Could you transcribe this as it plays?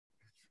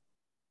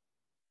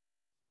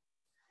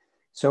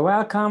So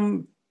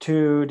welcome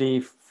to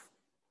the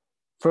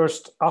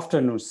first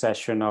afternoon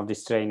session of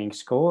this training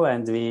school,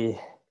 and we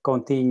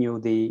continue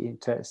the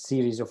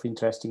series of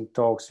interesting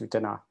talks with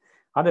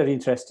another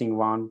interesting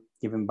one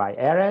given by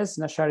Erez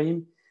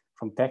Nesharim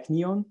from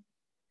Technion,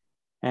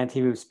 and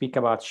he will speak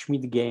about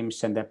Schmidt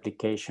games and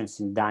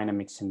applications in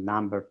dynamics and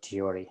number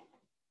theory.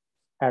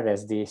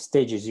 Erez, the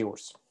stage is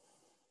yours.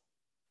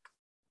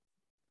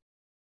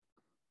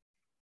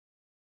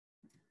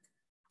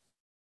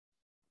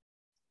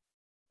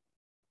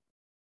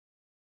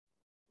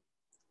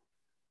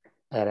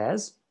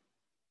 Erez?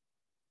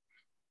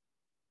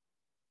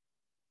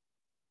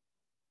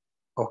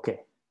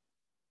 Okay.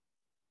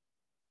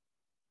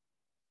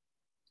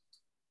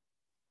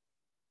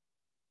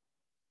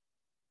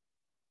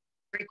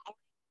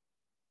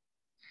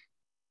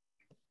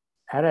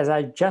 Erez,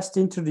 I just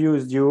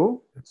introduced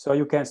you, so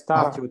you can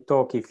start your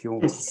talk if you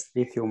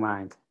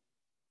mind.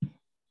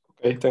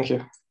 Okay, thank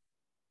you.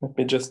 Let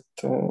me just,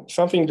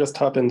 something just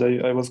happened.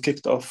 I was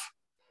kicked off.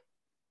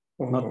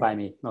 Not by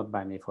me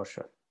for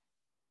sure.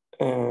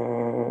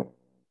 No,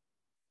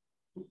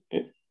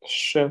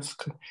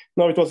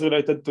 it was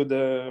related to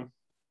the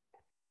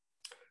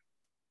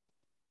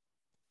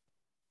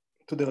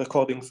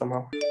recording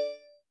somehow.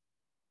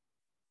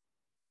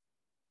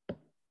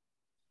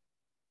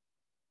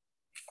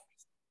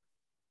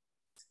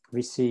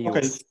 We see you.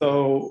 Okay,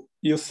 so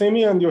you see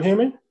me and you hear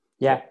me?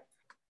 Yeah.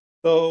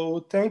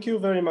 So thank you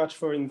very much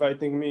for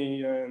inviting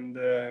me, and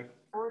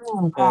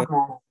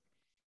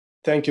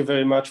thank you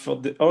very much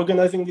for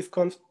organizing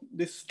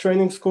this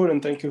training school,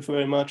 and thank you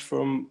very much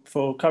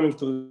for coming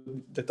to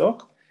the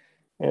talk.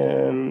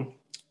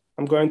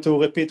 I'm going to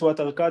repeat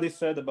what Arkady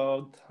said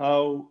about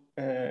how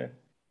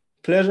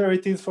pleasure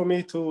it is for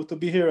me to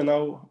be here, and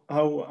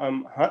how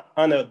I'm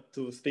honored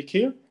to speak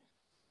here.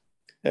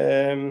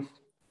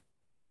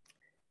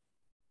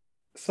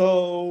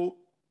 So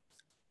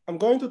I'm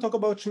going to talk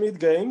about Schmidt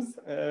games.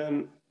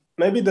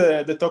 Maybe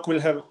the talk will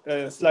have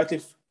a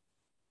slightly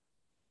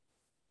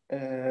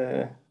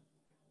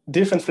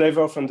different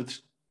flavor from the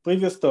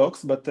previous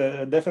talks, but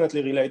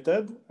definitely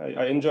related.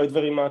 I enjoyed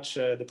very much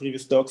the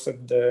previous talks,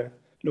 and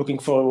looking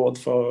forward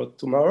for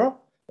tomorrow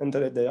and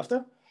the day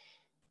after.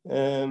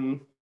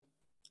 And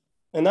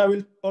I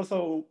will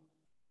also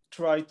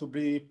try to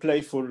be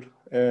playful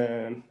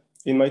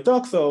in my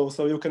talk, so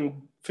you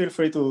can feel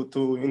free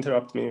to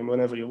interrupt me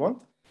whenever you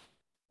want.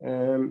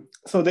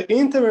 So the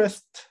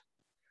interest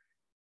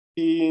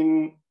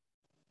in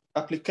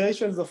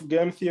applications of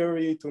game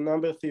theory to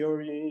number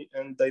theory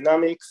and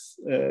dynamics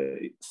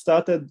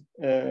started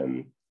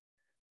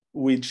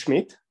with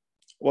Schmidt,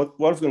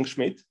 Wolfgang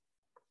Schmidt,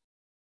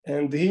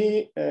 and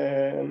he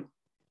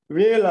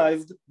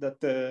realized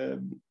that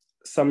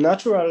some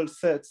natural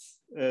sets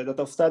that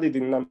are studied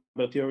in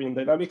number theory and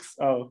dynamics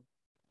are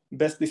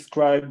best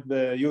described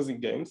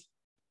using games.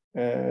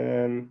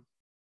 Then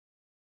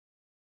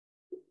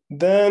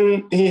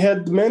he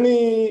had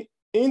many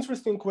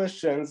interesting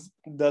questions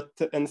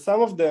and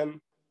some of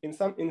them,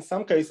 in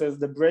some cases,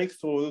 the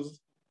breakthroughs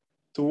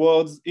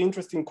towards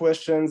interesting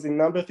questions in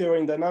number theory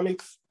and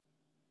dynamics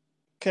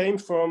came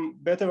from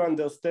better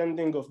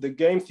understanding of the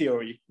game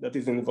theory that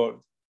is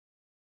involved.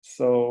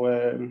 So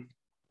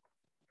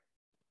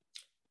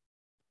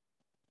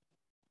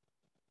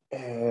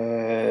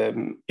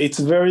it's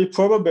very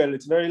probable,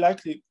 it's very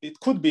likely, it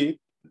could be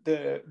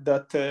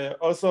that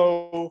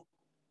also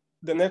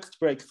the next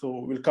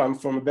breakthrough will come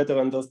from a better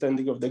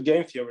understanding of the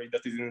game theory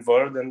that is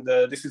involved. And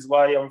this is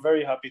why I'm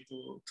very happy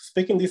to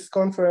speak in this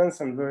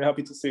conference, and very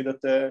happy to see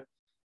that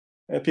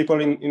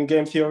people in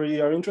game theory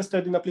are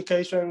interested in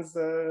applications.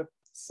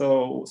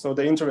 So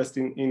the interest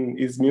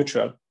is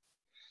mutual.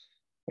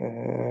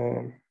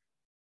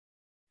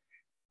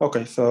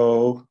 Okay,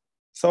 so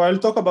I'll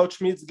talk about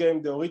Schmidt's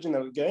game, the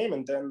original game,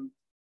 and then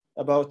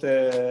about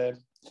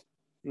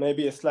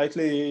maybe a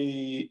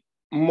slightly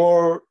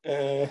more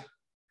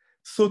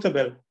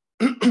suitable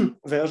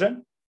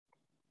version.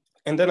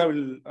 And then I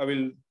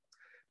will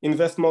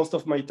invest most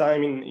of my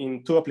time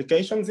in two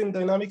applications in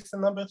dynamics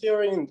and number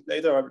theory, and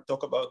later I will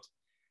talk about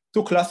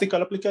two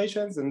classical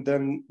applications, and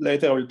then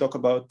later I will talk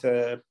about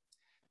a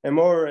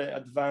more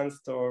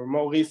advanced or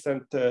more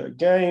recent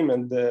game,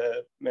 and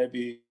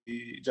maybe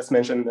just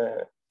mention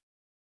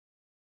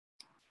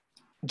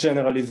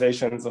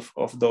generalizations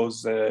of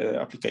those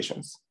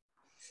applications.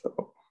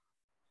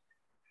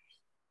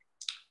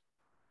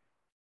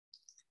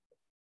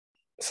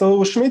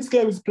 So Schmidt's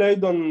game is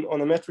played on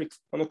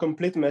a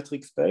complete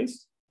metric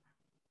space.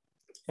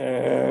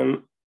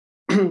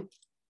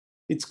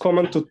 It's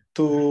common to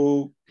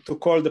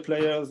call the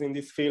players in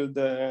this field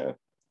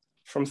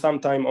from some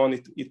time on.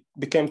 It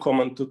became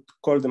common to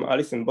call them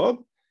Alice and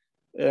Bob,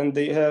 and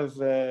they have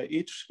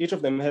each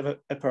of them have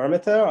a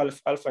parameter,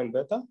 alpha and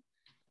beta,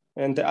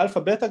 and the alpha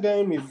beta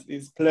game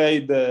is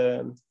played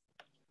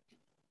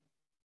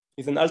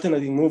is an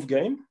alternating move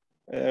game.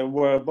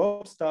 Where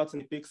Bob starts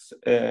and he picks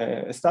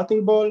a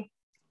starting ball,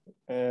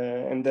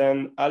 and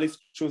then Alice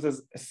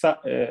chooses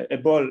a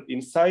ball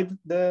inside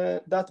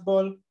that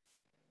ball,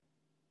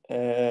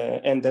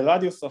 and the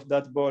radius of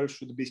that ball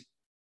should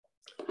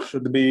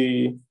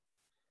be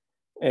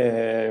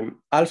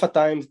alpha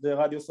times the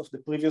radius of the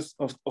previous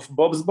of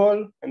Bob's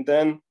ball, and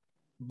then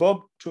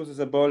Bob chooses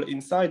a ball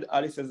inside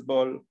Alice's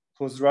ball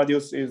whose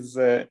radius is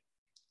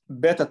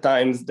beta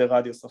times the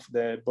radius of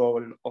the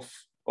ball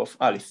of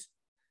Alice.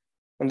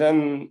 And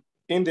then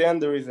in the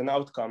end there is an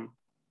outcome.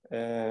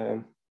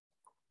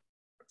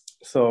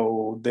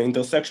 So the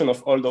intersection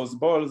of all those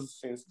balls,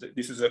 since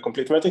this is a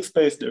complete metric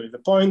space, there is a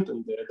point,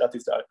 and that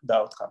is the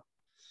outcome.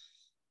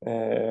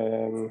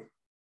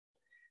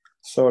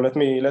 So let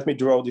me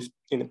draw this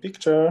in a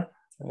picture.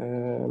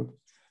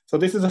 So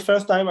this is the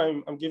first time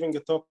I'm giving a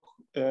talk,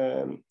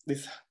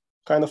 this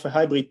kind of a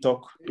hybrid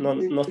talk.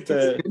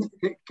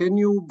 Can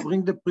you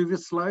bring the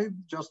previous slide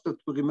just to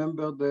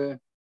remember the?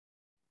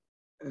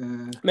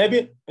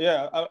 Maybe,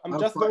 yeah. I'm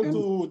just going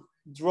to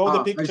draw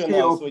the picture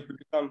now, so it will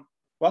become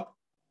what?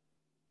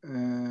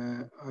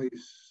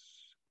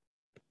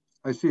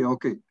 I see.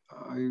 Okay,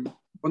 I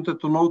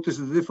wanted to notice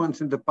the difference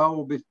in the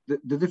power,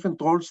 the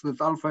different roles that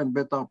alpha and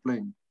beta are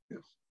playing.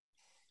 Yes.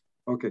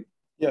 Okay.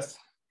 Yes.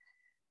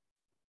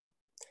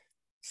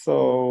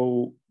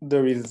 So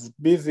there is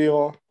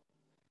B0,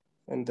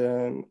 and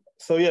then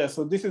so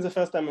this is the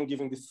first time I'm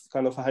giving this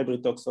kind of a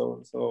hybrid talk.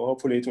 So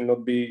hopefully it will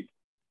not be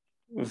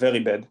very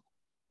bad.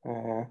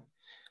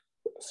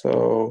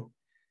 So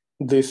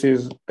this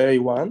is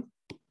A1,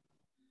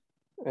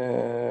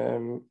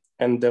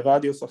 and the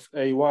radius of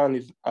A1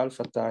 is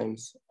alpha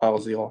times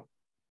R0.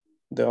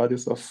 The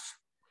radius of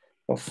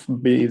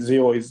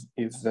B0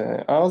 is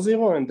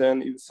R0, and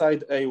then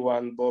inside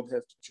A1, Bob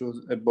has to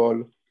choose a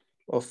ball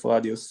of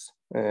radius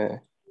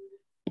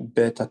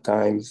beta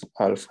times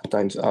alpha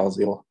times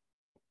R0.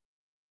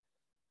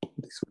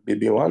 This would be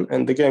B1,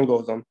 and the game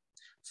goes on.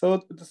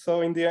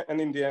 So in the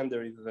end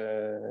there is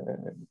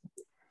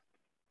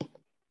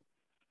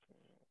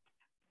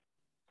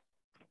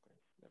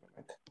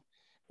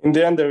in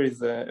the end there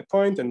is a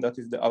point, and that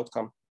is the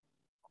outcome.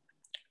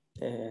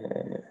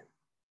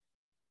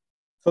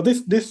 So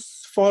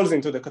this falls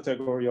into the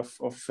category of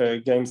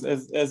games,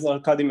 as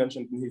Arkady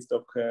mentioned in his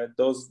talk.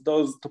 Those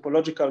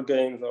topological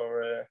games,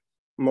 or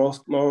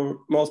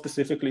more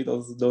specifically,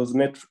 those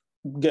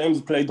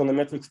games played on a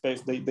metric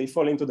space, they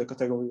fall into the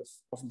category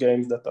of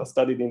games that are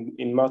studied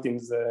in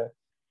Martin's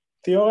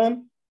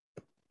theorem.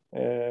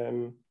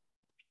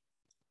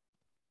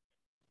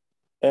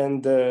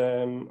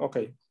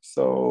 Okay,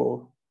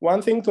 so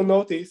one thing to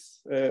notice.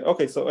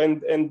 Okay, so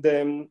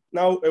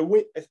now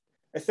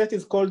a set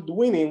is called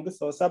winning,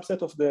 so a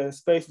subset of the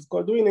space is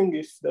called winning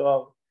if there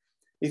are,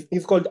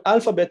 it's called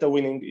alpha beta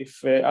winning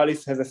if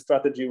Alice has a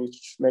strategy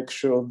which makes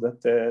sure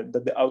that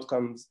the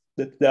outcome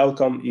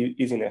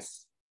is in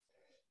S.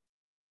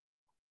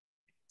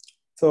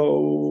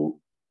 So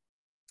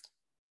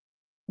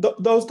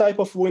those type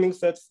of winning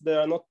sets, they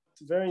are not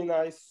very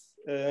nice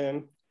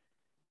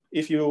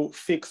if you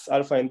fix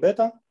alpha and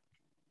beta.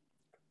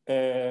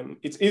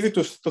 It's easy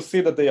to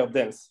see that they are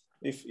dense.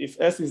 If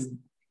S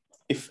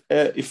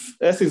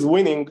is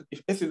winning,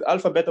 if S is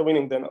alpha beta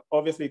winning, then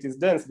obviously it is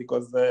dense,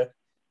 because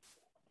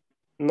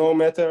no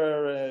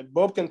matter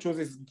Bob can choose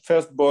his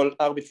first ball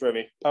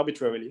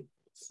arbitrarily.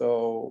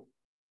 So,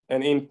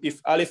 and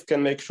if Alice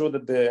can make sure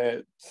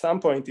that some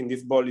point in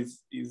this ball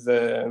is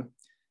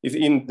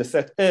in the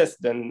set S,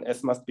 then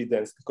S must be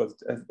dense because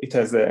it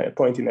has a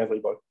point in every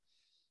ball.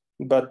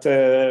 But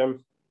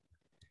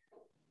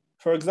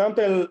for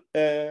example,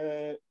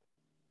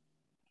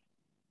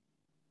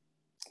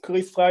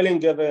 Chris Freiling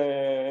gave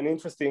an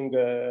interesting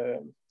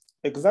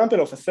example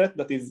of a set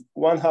that is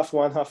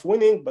 1/2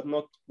 winning, but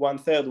not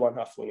 1/3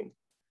 1/2 winning.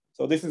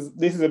 So this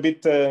is a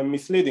bit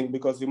misleading,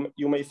 because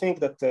you may think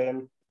that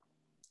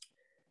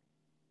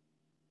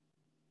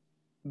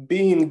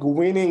being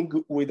winning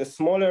with a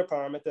smaller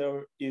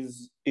parameter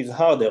is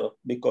harder,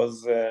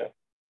 because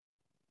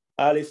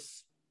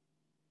Alice,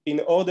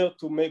 in order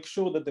to make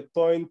sure that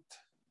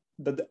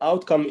the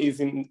outcome is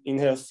in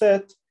her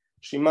set,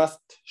 she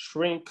must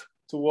shrink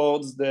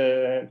towards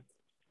that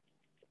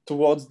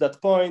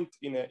point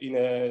in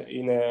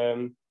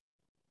a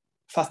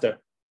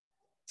faster.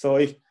 So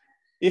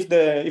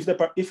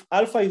if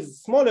alpha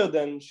is smaller,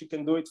 then she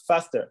can do it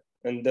faster,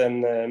 and then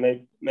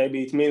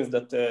maybe it means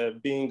that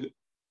being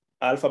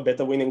alpha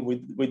beta winning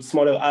with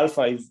smaller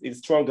alpha is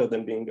stronger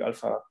than being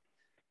alpha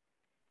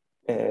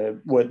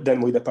with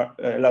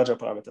a larger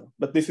parameter.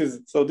 But this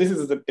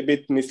is a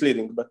bit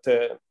misleading. But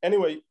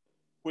anyway,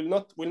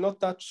 we'll not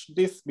touch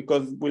this,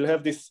 because we'll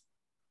have this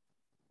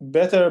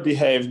better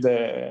behaved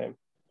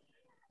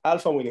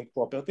alpha winning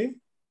property,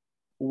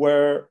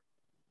 where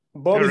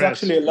Bob is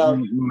actually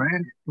allowed.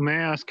 May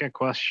I ask a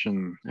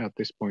question at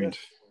this point?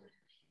 Yes.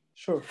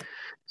 Sure.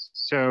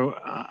 So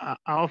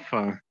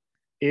alpha,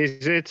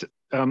 is it,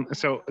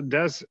 so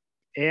does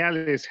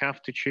Alice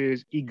have to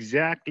choose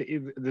exactly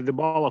the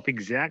ball of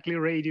exactly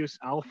radius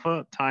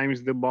alpha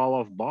times the ball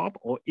of Bob,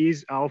 or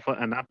is alpha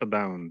an upper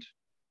bound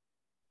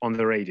on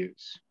the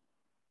radius?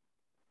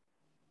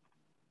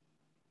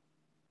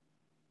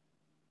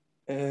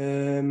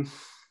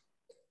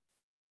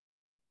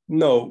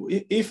 No,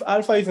 if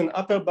alpha is an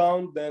upper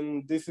bound,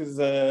 then this is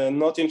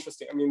not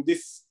interesting. I mean,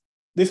 this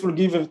will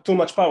give too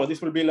much power. This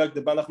will be like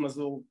the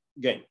Banach-Mazur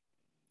game.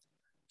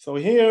 So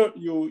here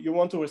you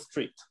want to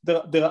restrict.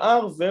 There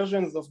are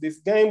versions of this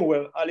game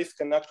where Alice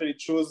can actually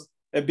choose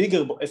a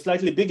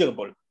slightly bigger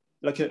ball,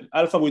 like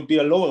alpha would be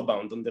a lower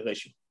bound on the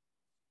ratio.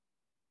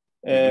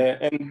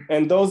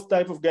 And those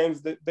type of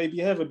games, they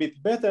behave a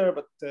bit better,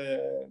 but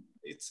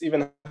it's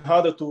even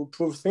harder to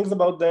prove things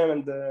about them,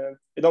 and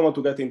I don't want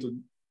to get into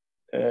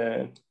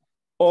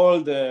all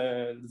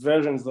the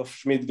versions of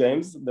Schmidt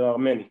games. There are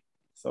many.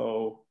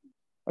 So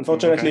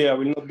unfortunately, I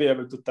will not be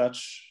able to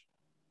touch.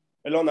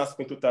 Elon asked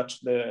me to touch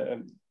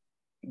the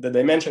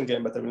dimension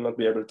game, but I will not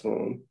be able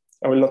to.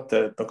 I will not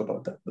talk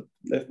about that, but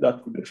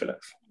that could be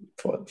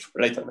for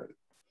later maybe.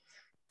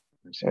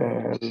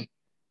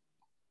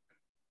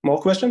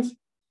 More questions?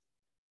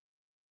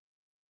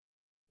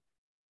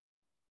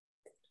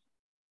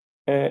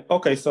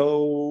 Okay,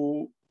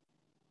 so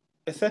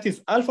a set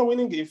is alpha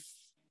winning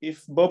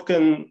if Bob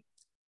can,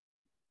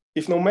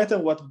 if no matter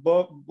what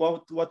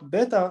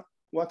beta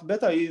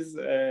is,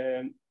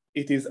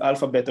 it is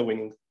alpha beta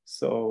winning.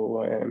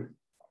 So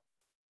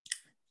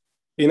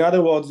in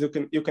other words,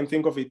 you can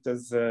think of it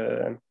as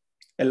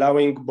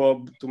allowing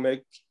Bob to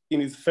make, in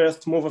his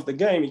first move of the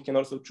game, he can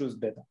also choose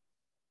beta.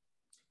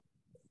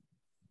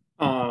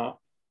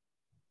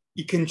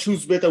 He can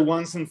choose beta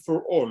once and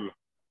for all.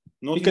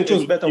 He can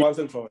choose beta once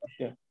and for all,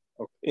 yeah,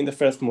 okay. In the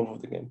first move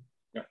of the game.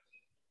 Yeah.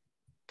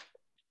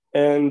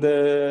 And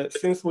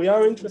since we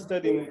are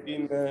interested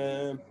in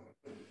the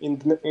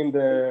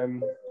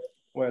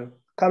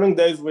coming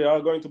days, we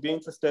are going to be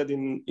interested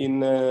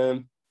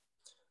in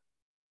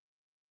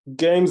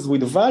games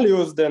with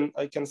values, then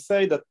I can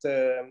say that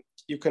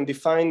you can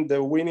define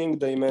the winning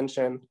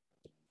dimension.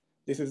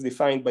 This is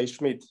defined by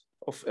Schmidt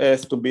of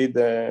S to be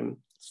the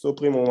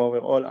supremum over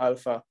all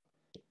alpha,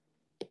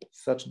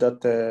 such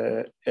that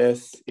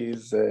S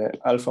is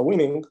alpha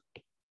winning.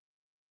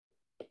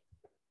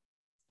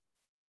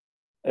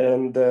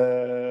 And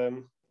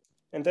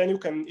then you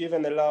can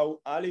even allow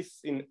Alice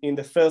in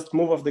the first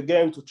move of the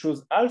game to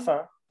choose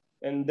alpha,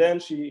 and then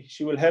she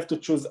will have to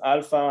choose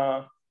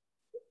alpha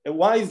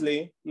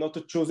wisely, not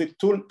to choose it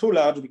too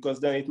large,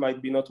 because then it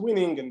might be not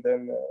winning, and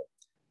then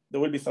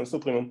there will be some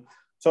supremum.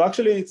 So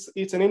actually,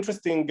 it's an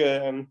interesting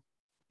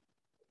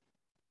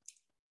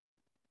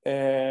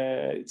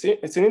it's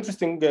an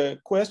interesting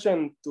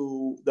question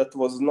that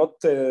was not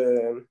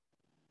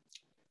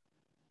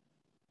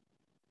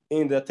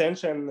in the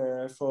attention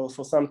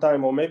for some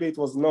time, or maybe it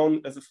was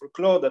known as a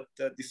folklore that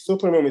the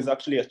supremum is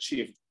actually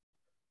achieved.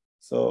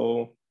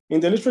 So in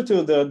the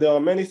literature, there are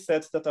many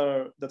sets that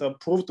are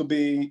proved to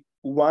be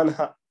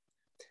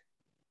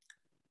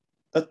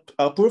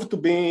proved to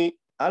be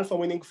alpha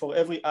winning for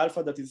every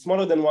alpha that is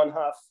smaller than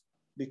 1/2,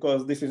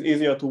 because this is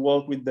easier to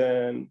work with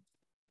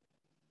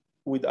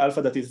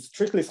alpha that is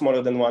strictly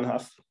smaller than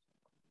 1/2.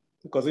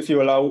 Because if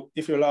you allow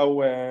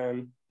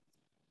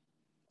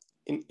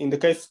in the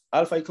case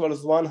alpha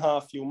equals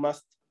 1/2, you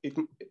must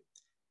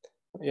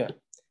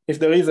if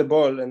there is a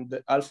ball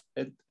and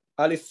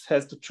Alice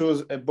has to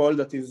choose a ball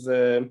that is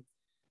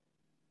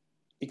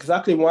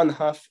exactly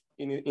 1/2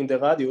 in the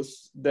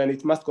radius, then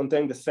it must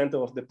contain the center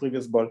of the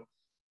previous ball.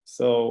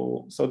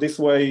 So this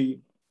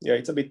way,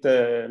 it's a bit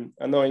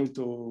annoying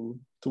to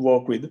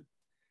work with.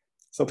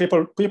 So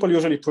people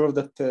usually prove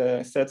that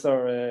sets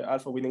are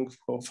alpha winning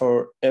for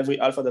every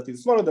alpha that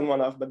is smaller than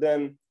 1/2, but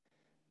then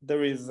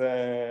there is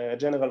a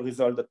general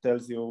result that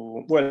tells you,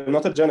 well,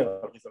 not a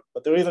general result,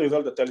 but there is a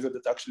result that tells you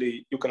that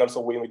actually you can also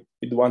win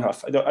with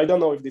 1/2. I don't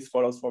know if this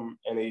follows from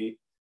any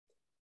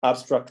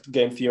abstract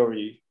game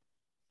theory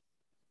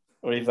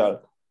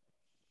result.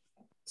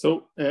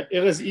 So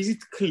Erez, is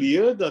it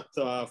clear that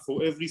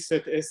for every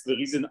set S there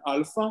is an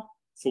alpha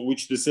for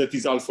which the set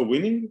is alpha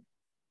winning?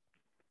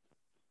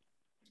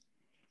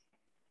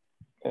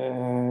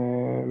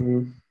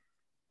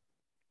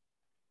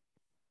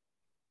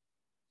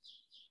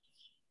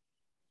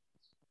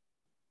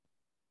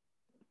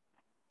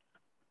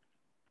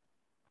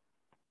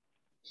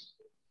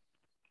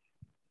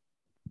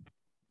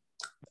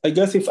 I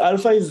guess if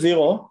alpha is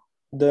 0,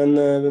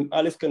 then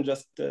Alice can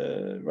just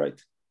write,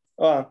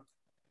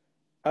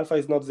 alpha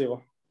is not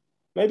 0.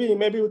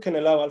 Maybe we can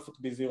allow alpha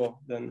to be 0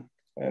 then,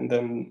 and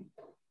then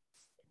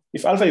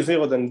if alpha is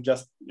 0, then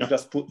just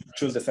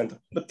choose the center.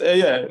 But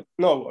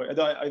no,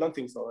 I don't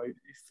think so.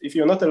 If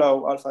you not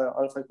allow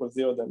alpha equals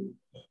 0, then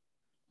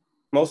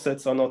most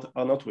sets are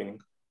not winning.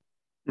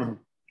 Mm-hmm.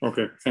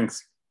 Okay,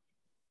 thanks.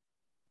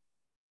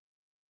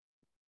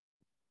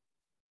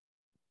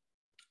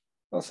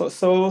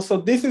 So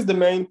this is the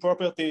main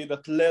property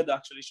that led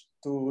actually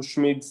to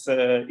Schmidt's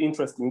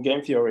interest in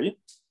game theory,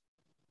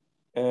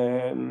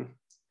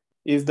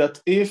 is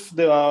that if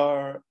there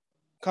are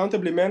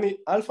countably many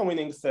alpha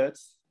winning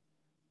sets,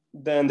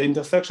 then the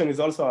intersection is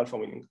also alpha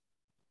winning.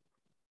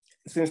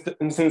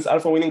 Since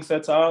alpha winning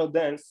sets are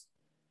dense,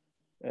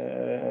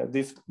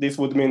 this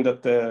would mean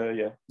that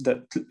that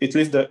at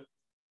least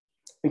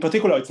in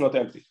particular it's not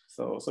empty.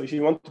 So if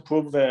you want to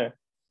prove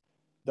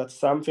that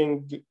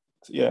something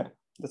yeah,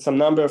 that some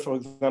number, for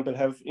example,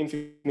 have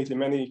infinitely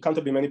many,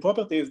 countably many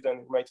properties, then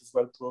you might as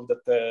well prove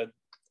that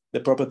the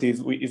property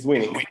is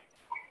winning.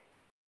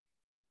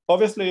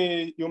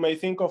 Obviously, you may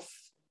think of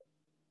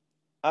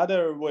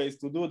other ways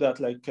to do that,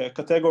 like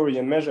category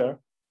and measure,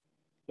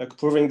 like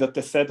proving that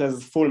the set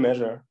has full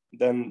measure,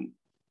 then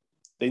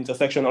the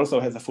intersection also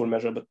has a full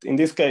measure. But in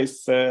this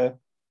case, the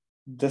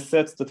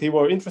sets that he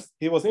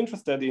was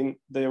interested in,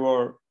 they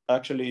were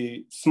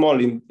actually small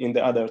in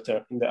the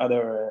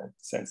other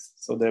sense.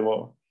 So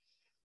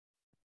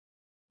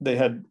they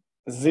had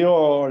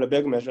 0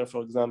 Lebesgue measure,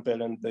 for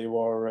example, and they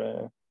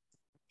were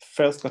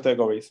first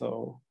category.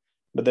 So,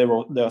 but they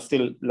are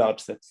still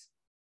large sets.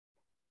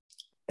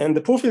 And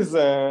the proof is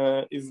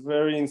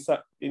very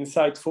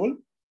insightful.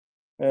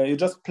 You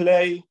just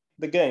play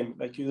the game,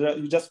 like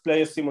you just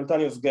play a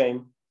simultaneous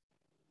game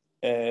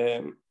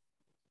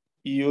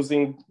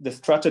using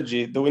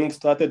the winning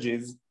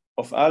strategies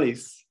of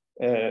Alice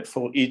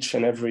for each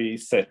and every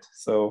set.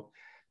 So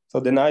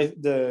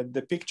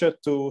the picture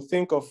to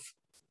think of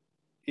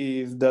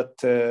is that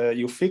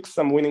you fix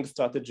some winning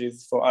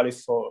strategies for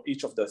Alice for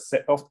each of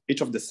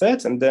the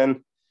sets, and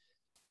then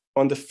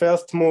on the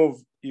first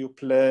move you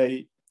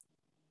play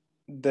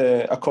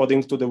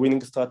according to the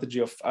winning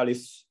strategy of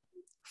Alice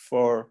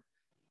for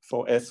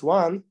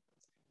S1,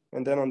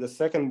 and then on the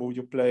second move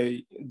you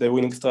play the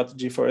winning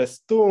strategy for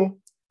S2,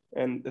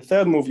 and the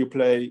third move you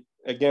play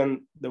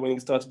again the winning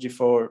strategy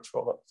for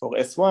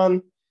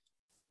S1,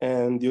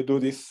 and you do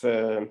this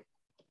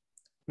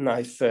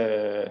nice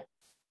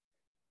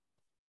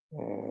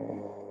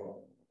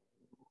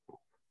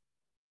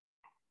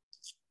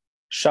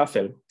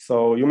shuffle.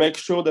 So you make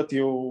sure that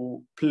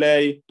you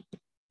play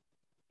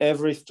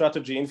every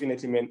strategy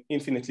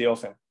infinitely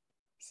often.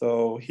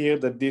 So here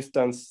the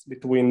distance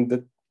between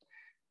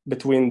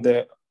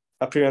the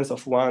appearance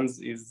of ones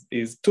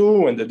is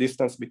 2, and the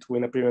distance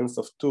between appearance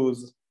of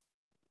twos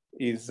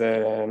is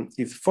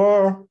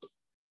 4,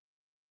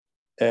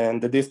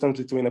 and the distance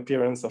between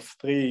appearance of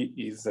 3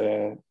 is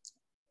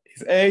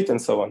 8,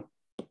 and so on.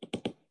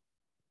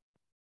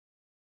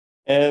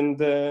 And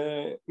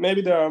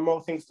maybe there are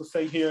more things to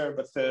say here,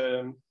 but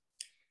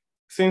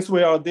since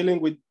we are dealing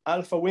with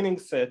alpha winning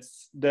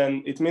sets,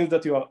 then it means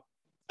that you are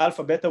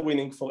alpha beta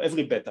winning for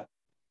every beta.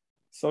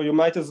 So you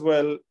might as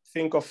well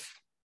think of,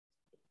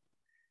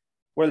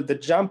 well, the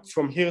jump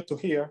from here to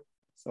here,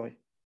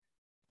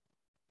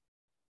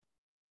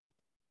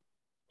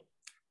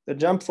 the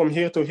jump from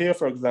here to here,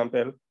 for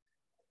example,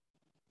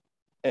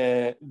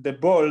 the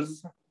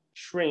balls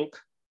shrink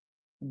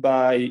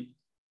by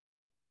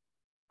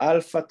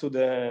alpha to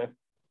the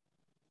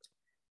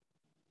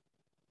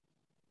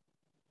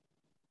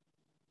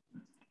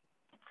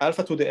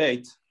alpha to the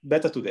 8,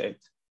 beta to the 8.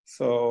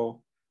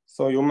 So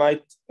you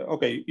might,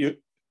 okay,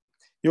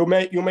 you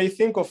may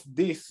think of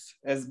this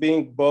as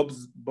being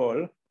Bob's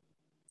ball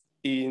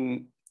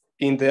in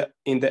the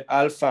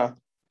alpha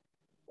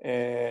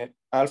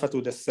alpha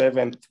to the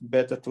 7th,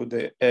 beta to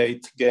the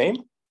 8th game,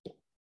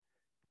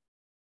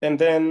 and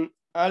then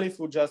Alice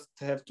would just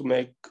have to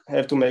make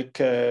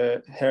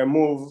her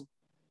move,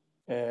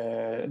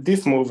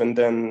 this move, and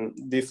then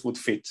this would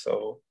fit.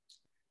 So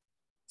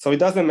it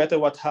doesn't matter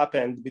what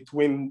happened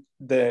between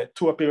the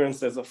two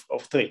appearances of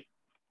 3.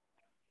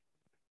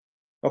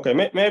 Okay,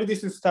 maybe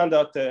this is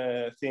standard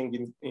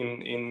thing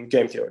in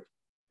game theory.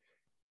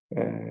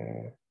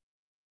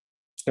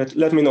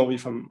 Let me know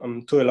if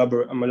I'm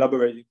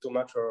elaborating too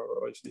much,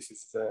 or if this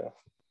is.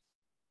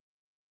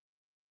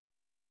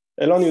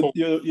 Elon,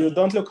 you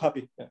don't look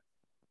happy. Yeah.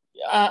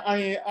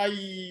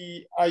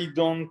 I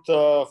don't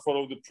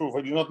follow the proof.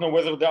 I do not know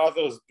whether the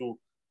others do,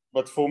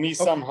 but for me,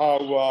 okay,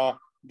 somehow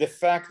the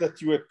fact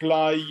that you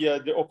apply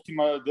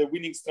the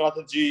winning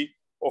strategy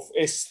of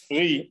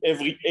S3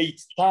 every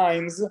 8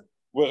 times,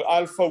 where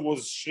alpha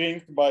was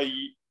shrinked by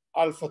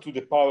alpha to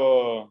the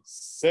power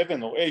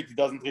 7 or 8, it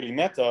doesn't really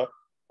matter,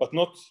 but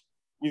not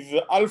with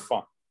the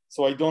alpha.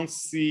 So I don't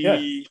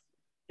see.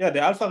 Yeah, the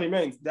alpha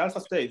remains, the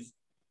alpha stays.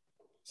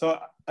 So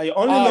I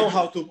only know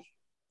how to.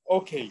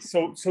 Okay,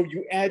 so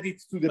you add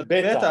it to the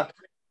beta.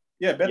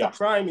 Yeah, beta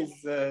prime is.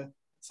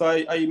 So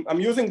I'm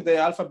using the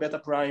alpha beta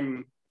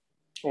prime.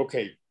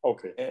 Okay.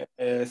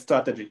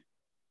 Strategy.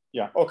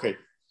 Yeah. Okay.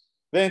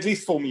 Then at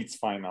least for me it's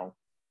fine now,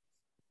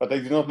 but I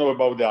do not know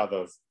about the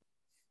others.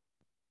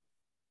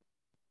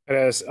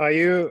 Erez, are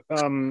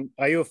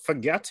you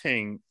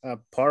forgetting a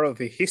part of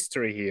the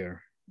history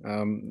here?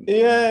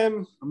 Yeah,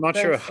 I'm not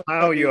sure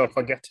how you are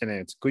forgetting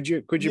it. Could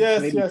you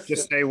maybe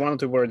just say 1 or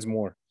 2 words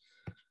more?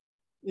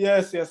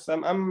 Yes.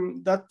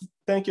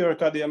 Thank you,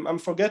 Arkady. I'm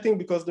forgetting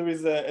because there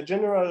is a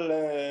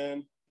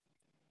general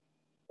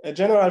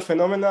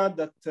phenomena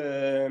that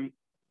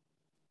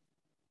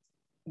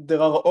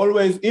there are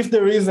always, if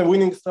there is a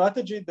winning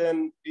strategy,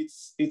 then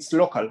it's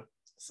local.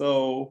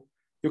 So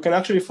you can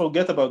actually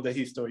forget about the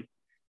history.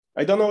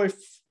 I don't know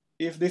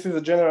if this is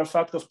a general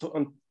fact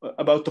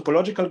about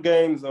topological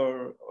games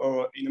or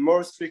in a more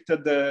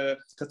restricted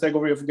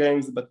category of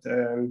games, but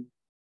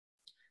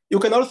you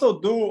can also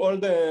do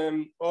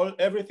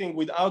everything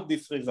without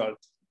this result.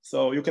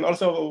 So you can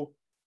also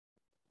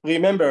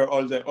remember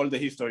all the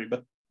history,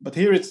 but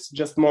here it's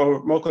just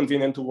more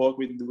convenient to work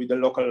with the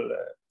local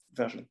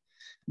version.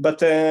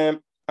 But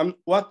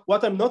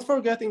what I'm not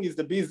forgetting is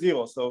the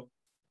B0.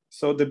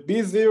 So the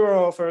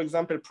B0, for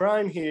example,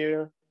 prime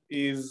here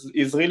is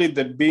really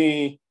the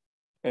B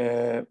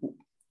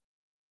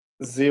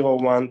 0,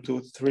 1,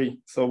 2,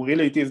 3. So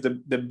really it is the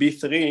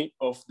B3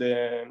 of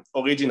the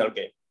original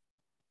game.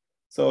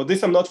 So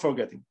this I'm not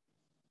forgetting.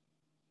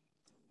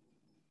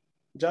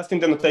 Just in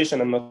the notation,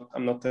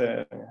 I'm not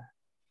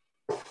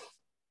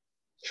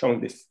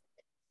showing this.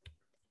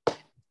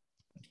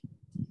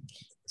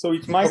 So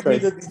it might be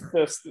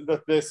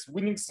that this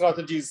winning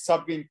strategy is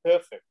subgame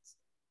perfect,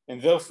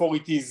 and therefore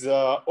it is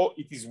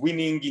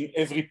winning in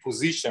every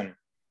position.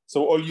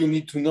 So all you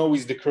need to know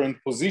is the current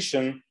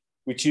position,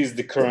 which is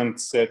the current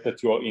set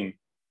that you are in.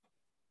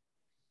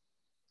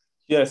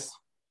 Yes,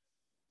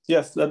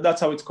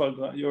 that's how it's called.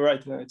 You're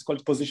right. It's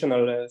called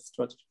positional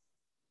strategy.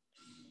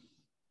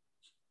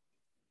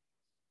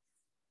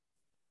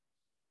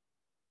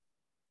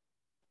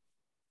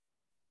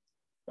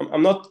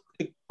 I'm not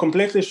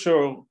completely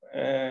sure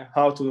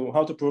how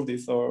to prove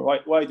this or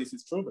why this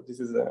is true, but this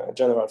is a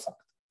general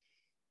fact,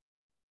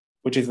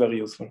 which is very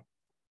useful,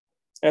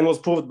 and was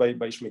proved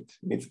by Schmidt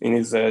in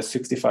his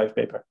 65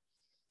 paper.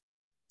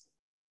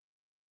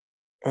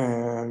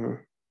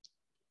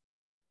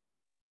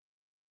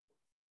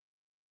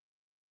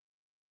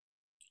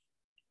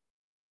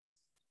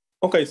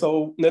 Okay,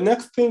 so the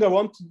next thing I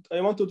want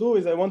to do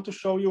is I want to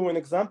show you an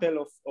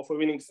example of a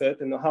winning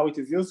set and how it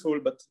is useful.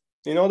 But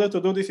in order to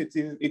do this, it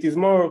is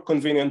more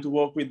convenient to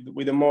work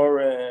with a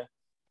more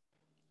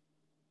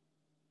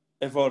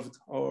evolved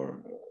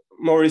or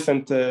more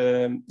recent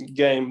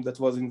game that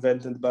was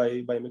invented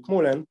by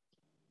McMullen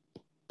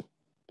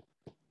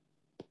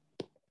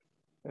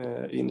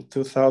in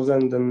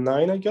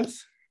 2009, I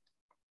guess.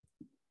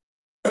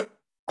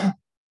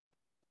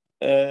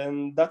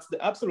 And that's the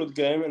absolute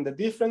game. And the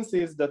difference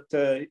is that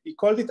he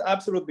called it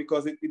absolute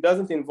because it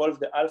doesn't involve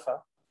the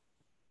alpha.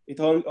 It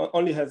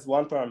only has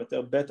one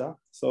parameter, beta.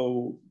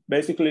 So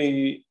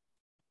basically,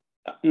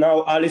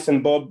 now Alice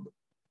and Bob,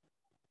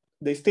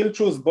 they still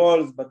choose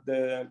balls, but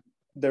the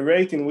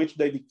rate in which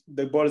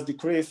the balls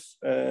decrease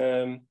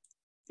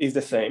is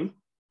the same.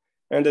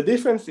 And the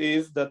difference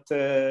is that,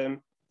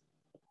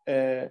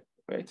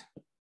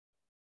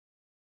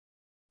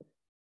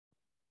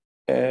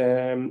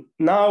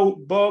 now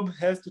Bob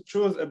has to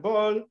choose a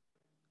ball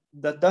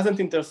that doesn't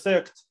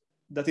intersect,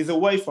 that is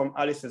away from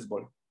Alice's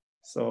ball.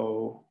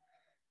 So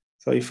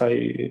if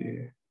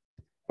you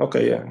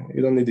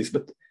don't need this,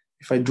 but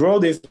if I draw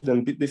this,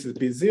 then this is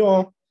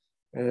B0,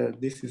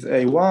 this is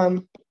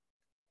A1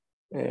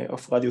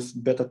 of radius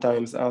beta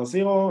times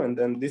R0, and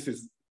then this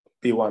is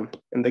B1,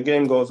 and the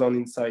game goes on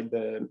inside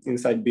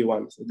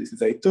B1. So this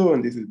is A2,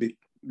 and this is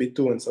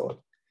B2, and so on.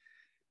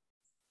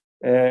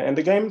 And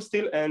the game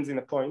still ends in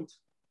a point.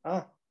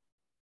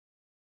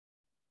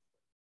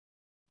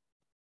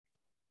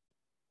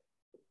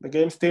 The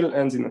game still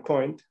ends in a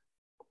point.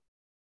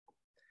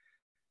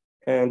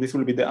 And this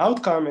will be the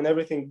outcome, and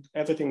everything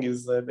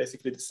is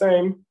basically the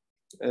same.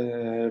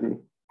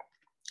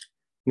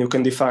 You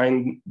can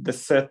define the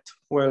set.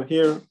 Well,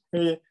 here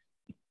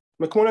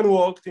McMullen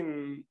worked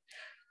in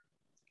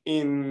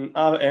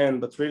Rn,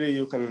 but really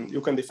you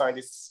can define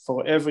this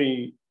for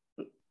every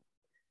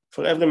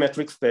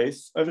metric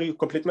space, every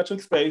complete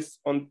metric space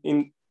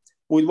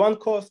with one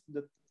cost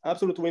that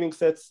absolute winning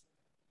sets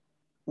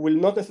will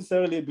not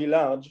necessarily be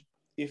large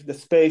if the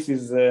space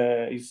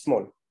is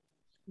small.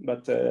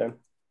 But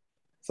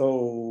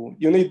so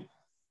you need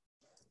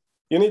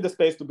the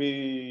space to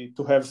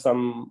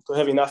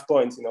have enough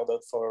points in order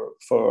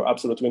for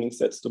absolute winning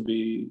sets to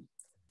be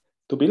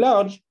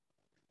large.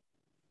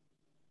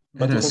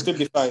 But you can still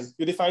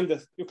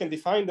you can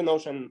define the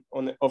notion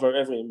over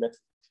every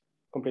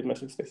complete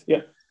metric space.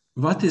 Yeah.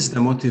 What is the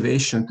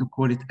motivation to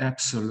call it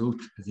absolute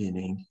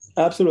winning?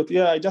 Absolute,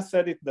 yeah, I just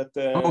said it that...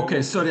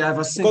 okay, sorry, I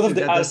was thinking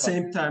at the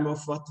same time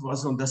of what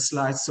was on the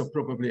slide, so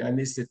probably I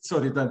missed it.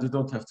 Sorry, that you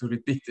don't have to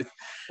repeat it.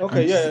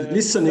 Okay,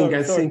 listening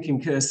and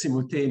thinking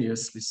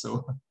simultaneously,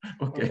 so,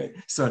 okay,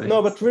 sorry.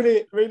 No, but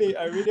really,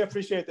 I really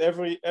appreciate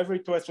every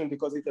question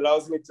because it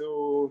allows me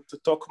to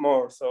talk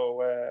more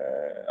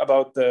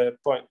about the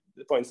point.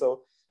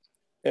 So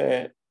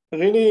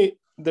really,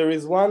 there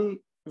is one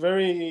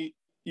very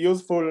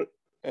useful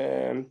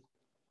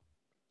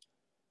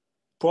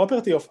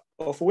property of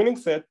winning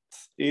set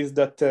is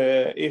that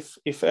if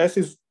S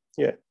is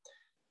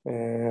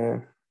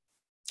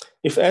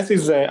if S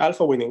is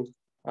alpha winning,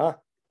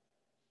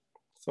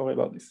 sorry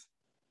about this.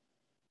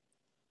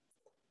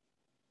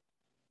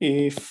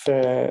 If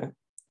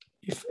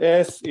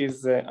S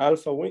is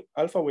alpha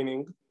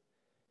winning,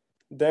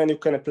 then you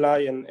can apply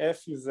an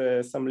F is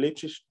some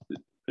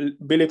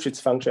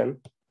B-Lipschitz function,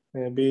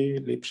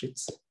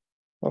 B-Lipschitz.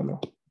 Oh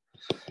no.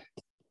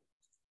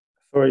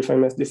 Sorry if I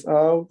messed this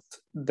out.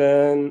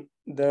 Then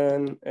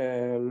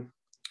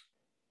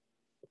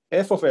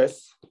f of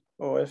s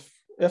or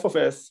f of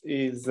s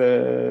is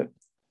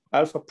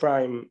alpha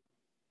prime,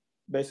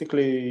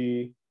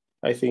 basically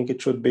I think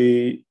it should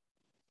be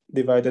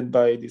divided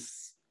by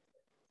this,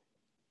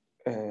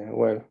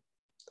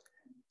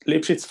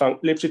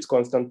 Lipschitz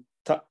constant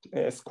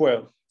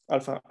square,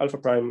 alpha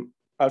prime,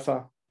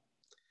 alpha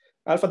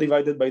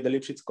divided by the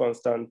Lipschitz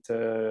constant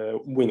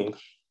winning.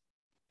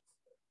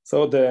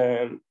 So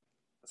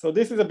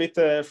this is a bit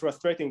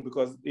frustrating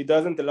because it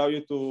doesn't allow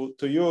you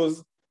to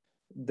use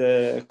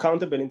the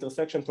countable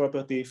intersection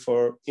property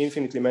for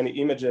infinitely many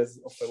images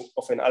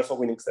of an alpha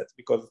winning set,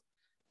 because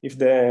if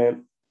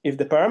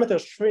the parameter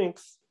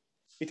shrinks,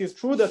 it is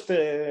true that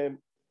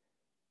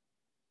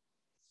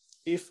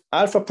if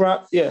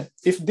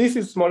this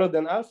is smaller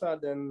than alpha,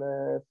 then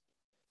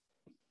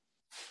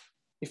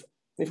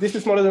if this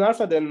is smaller than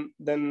alpha,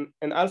 then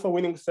an alpha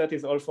winning set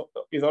is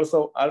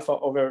also alpha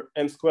over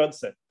m squared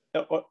set,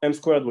 m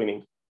squared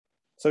winning.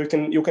 So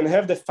you can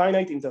have the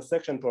finite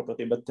intersection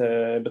property, but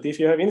if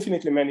you have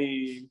infinitely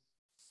many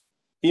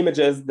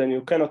images, then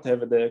you cannot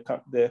have the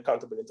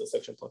countable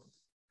intersection property.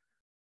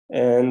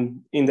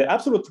 And in the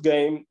absolute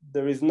game,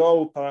 there is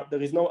no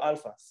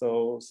alpha,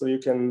 so you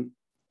can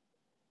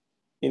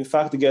in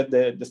fact get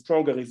the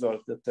stronger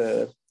result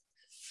that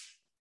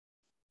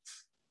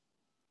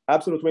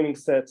absolute winning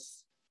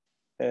sets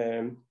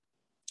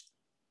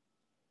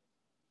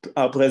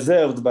are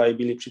preserved by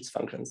B-Lipschitz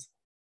functions.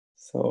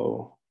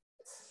 So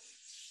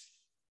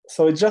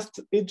it's just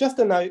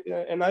a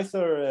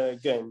nicer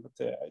game, but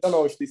I don't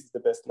know if this is the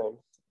best name.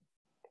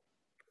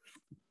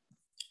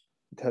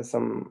 It has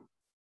some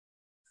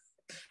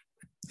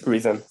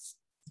reason.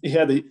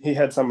 He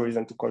had some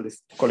reason to call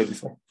it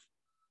this way.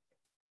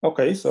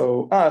 Okay,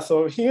 so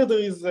here there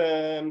is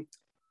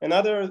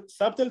another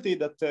subtlety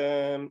that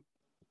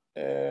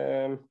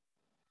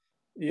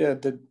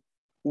that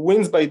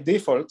wins by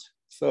default.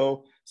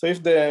 So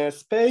if the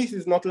space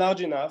is not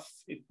large enough,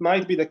 it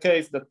might be the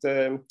case that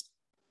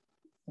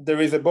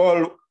there is a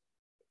ball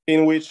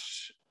in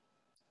which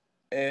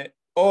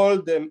all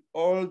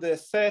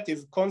the set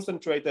is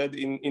concentrated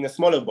in a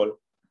smaller ball,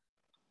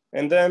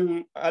 and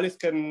then Alice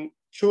can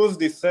choose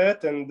this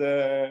set, and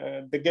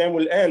the game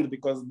will end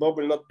because Bob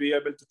will not be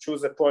able to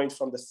choose a point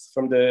from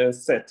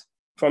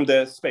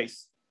the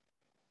space.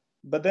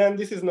 But then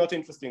this is not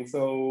interesting.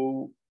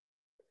 So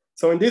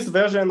in this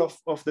version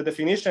of the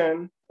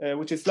definition,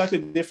 which is slightly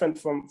different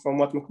from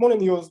what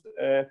McMullen used,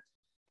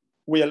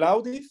 we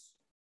allow this,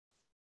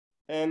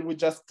 and we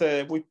just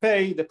we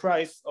pay the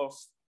price of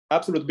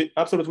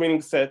absolute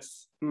winning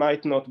sets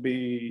might not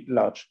be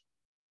large.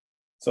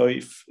 So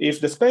if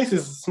the space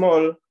is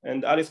small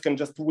and Alice can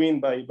just win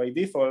by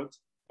default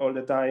all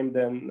the time,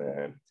 then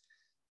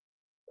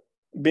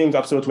being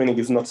absolute winning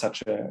is not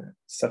such a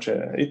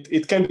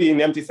it can be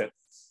in empty sets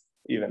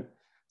even.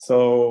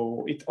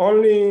 So it's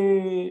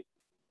only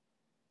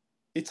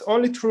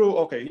true.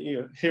 Okay,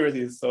 here it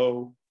is.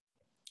 So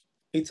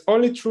it's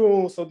only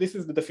true. So this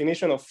is the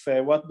definition of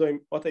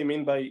what I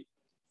mean by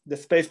the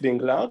space being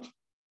large.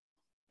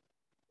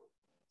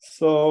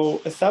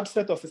 So a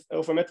subset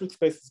of a metric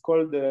space is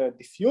called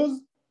diffuse.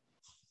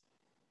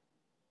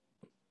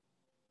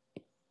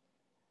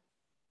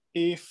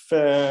 If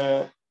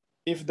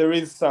there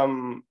is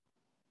some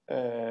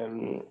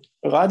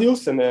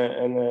radius and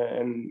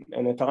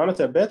a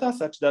parameter beta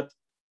such that,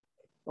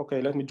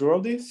 okay, let me draw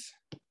this,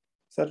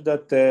 such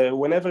that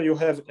whenever you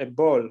have a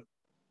ball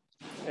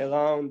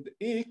around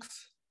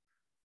X,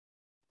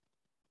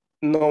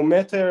 no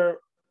matter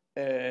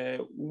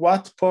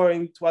what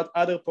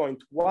other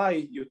point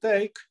Y you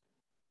take,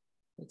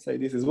 let's say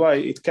this is Y,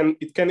 it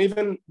can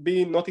even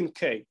be not in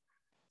K.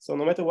 So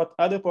no matter what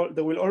other point,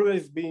 there will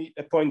always be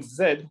a point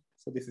Z,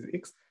 so this is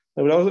X,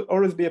 there will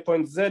always be a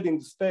point Z in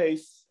the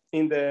space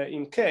in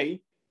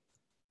K,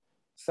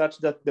 such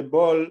that the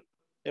ball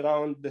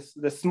around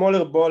the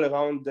smaller ball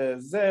around the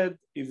Z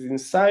is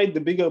inside the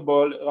bigger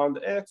ball around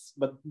X,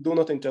 but do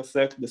not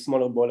intersect the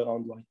smaller ball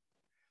around Y.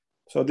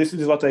 So this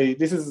is what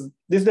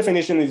this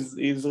definition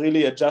is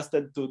really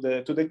adjusted to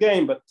the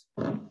game,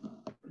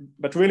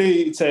 but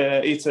really it's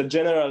a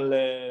general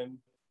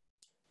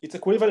it's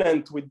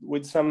equivalent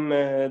with some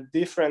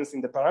difference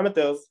in the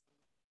parameters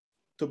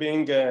to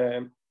being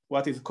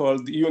what is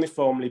called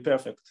uniformly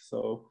perfect.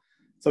 So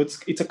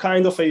it's a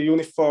kind of a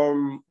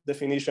uniform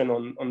definition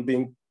on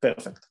being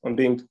perfect,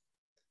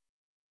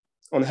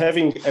 on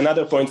having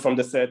another point from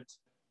the set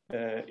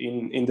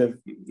in the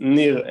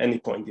near any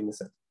point in the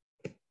set.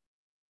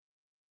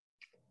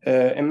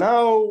 And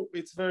now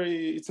it's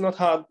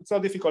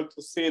not difficult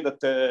to see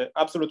that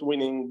absolute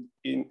winning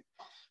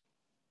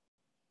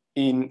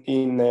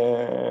in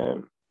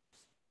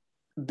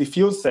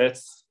diffuse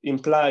sets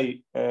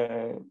imply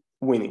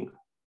winning.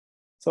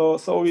 So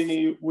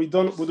we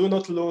do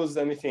not lose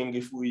anything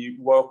if we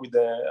work with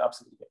the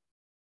absolute game.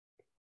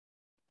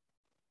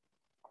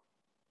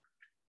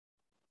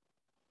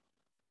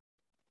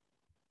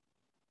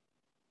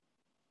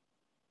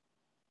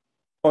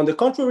 On the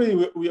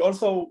contrary, we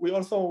also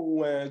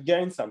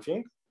gain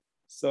something.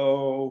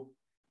 So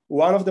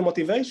one of the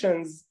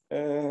motivations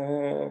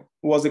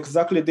was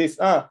exactly this.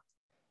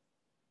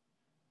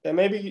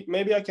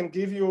 maybe I can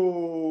give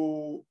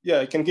you,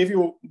 I can give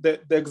you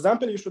the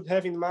example you should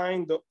have in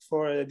mind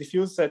for a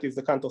diffuse set is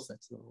the Cantor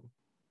set. So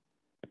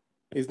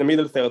is the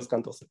middle thirds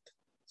Cantor set.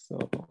 So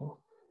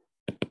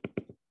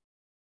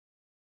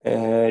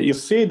you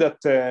see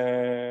that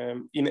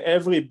in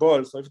every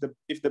ball, so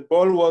if the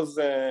ball was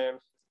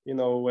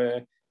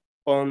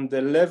on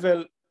the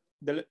level,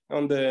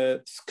 on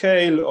the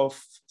scale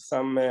of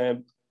some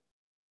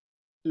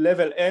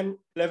level n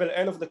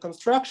of the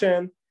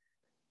construction,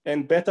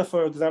 and beta,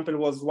 for example,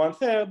 was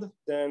 1/3,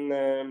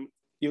 then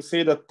you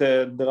see that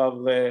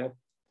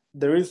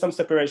there is some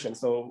separation.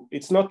 So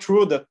it's not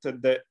true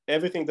that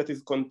everything that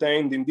is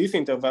contained in this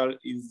interval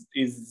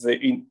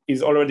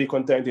is already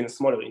contained in a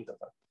smaller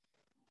interval.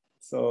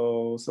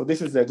 So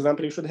this is the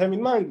example you should have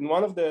in mind. And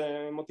one of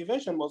the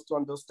motivation was to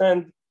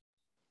understand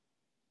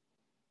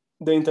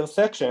the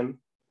intersection.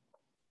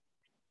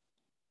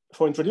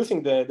 For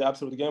introducing the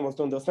absolute game was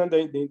to understand the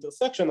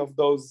intersection of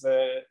those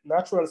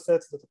natural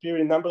sets that appear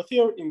in number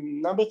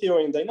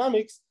theory in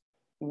dynamics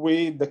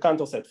with the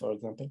Cantor set, for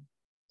example.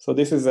 So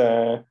this is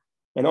an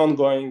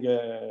ongoing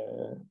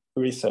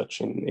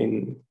research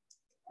in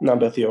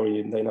number theory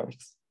in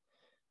dynamics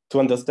to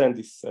understand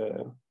this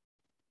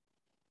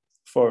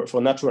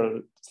for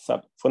natural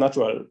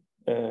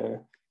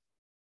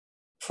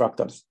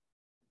fractals.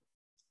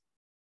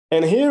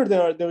 And here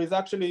there is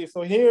actually,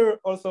 so here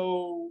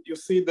also you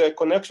see the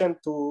connection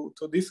to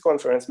this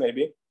conference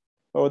maybe,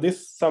 or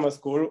this summer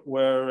school,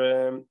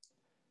 where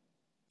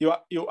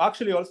you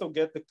actually also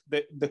get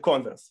the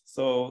converse.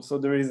 So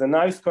there is a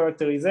nice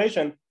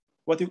characterization.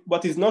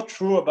 What is not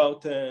true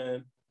about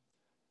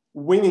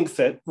winning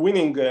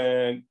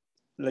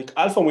like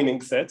alpha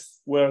winning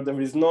sets, where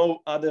there is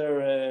no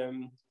other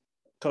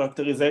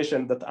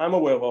characterization that I'm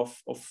aware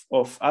of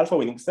alpha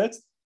winning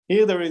sets.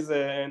 Here there is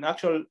an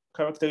actual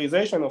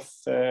characterization of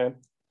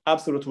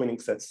absolute winning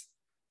sets.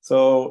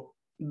 So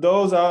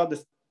those are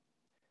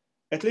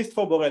at least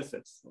for Borel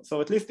sets.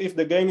 So at least if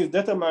the game is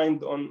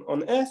determined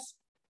on S,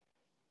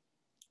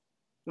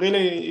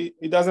 really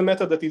it doesn't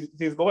matter that it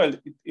is Borel.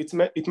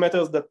 It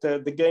matters that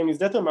the game is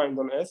determined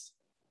on S.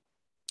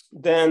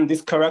 Then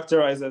this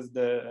characterizes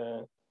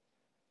the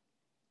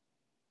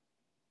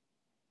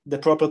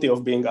property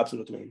of being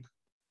absolute winning.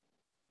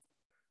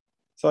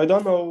 So I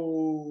don't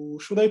know,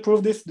 should I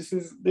prove this? This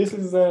is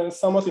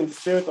somewhat in the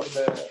spirit of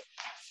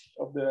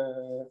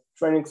the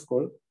training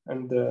school.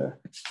 And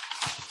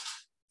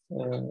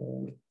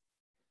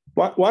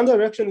one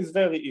direction is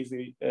very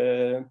easy.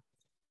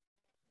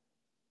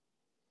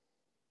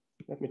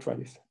 Let me try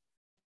this.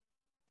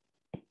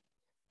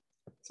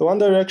 So one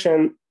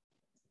direction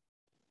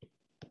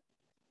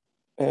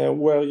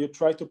where you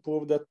try to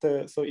prove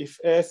that, so if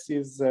S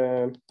is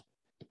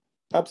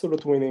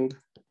absolute winning,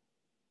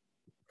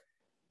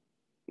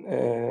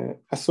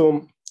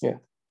 assume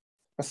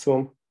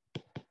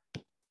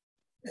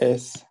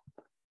S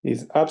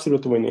is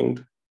absolute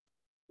winning,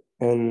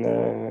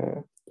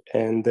 and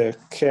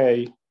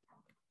K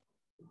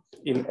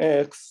in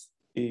X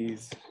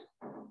is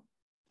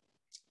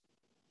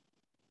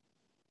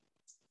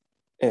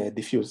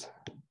diffuse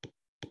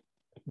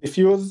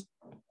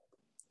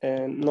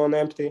and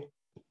non-empty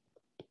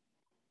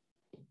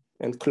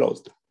and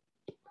closed.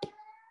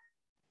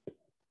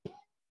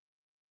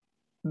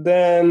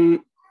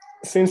 Then,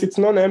 since it's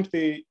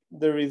non-empty,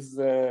 there is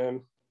a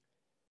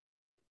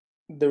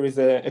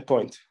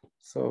point.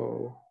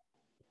 So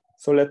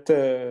let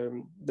there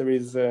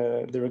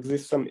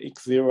exists some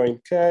x0 in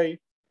K,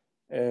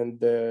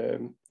 and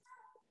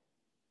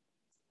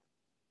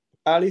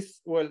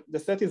Alice. Well, the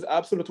set is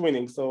absolute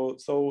winning. So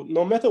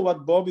no matter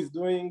what Bob is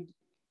doing,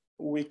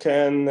 we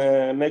can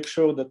make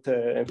sure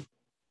that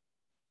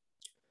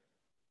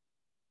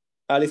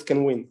Alice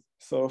can win.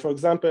 So, for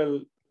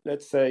example,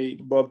 let's say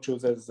Bob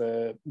chooses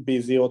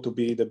B0 to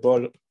be the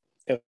ball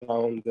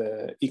around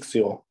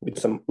x0 with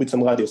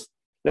some radius.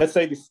 Let's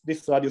say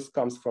this radius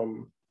comes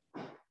from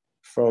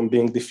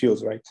being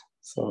diffuse, right?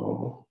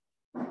 So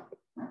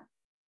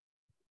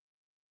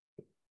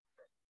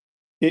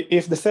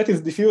if the set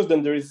is diffuse,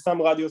 then there is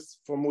some radius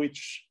from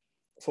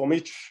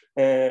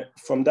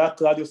that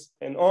radius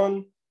and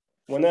on,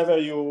 whenever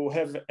you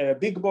have a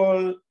big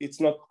ball, it's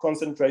not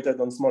concentrated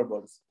on small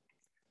balls.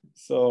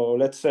 So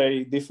let's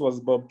say this was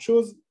Bob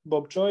choice,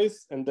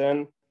 and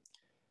then,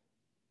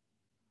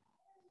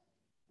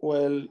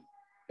 well,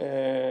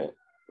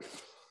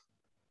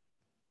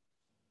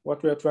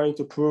 what we are trying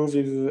to prove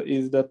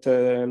is that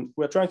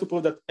we're trying to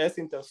prove that S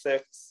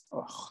intersects.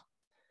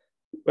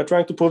 We're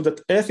trying to prove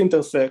that S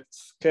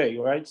intersects K,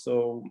 right?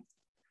 So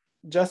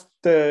just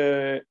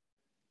play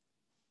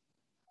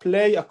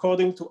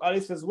according to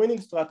Alice's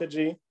winning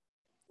strategy,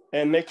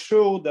 and make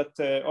sure that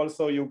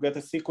also you get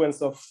a sequence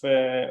of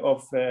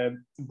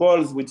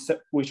balls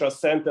which are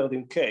centered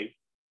in K.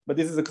 But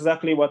this is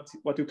exactly what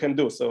you can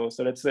do. So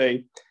let's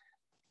say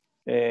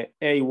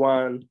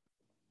A1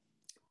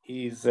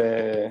 is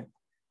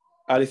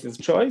Alice's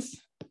choice,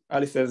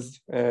 Alice's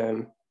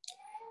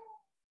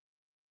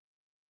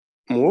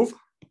move.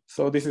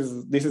 So this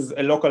is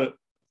a local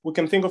we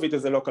can think of it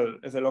as a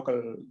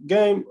local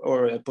game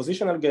or a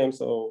positional game.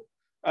 So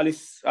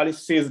Alice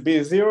sees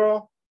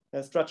B0.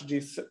 The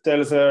strategy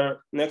tells her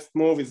next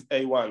move is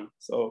A1.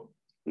 So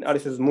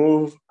Alice's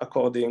move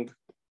according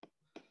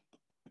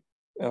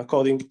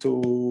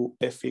to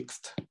a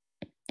fixed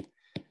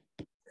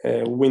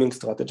winning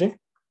strategy,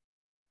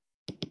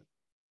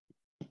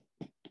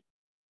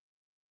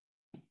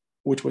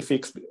 which we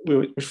fixed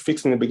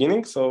in the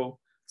beginning. So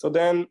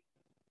then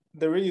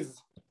there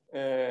is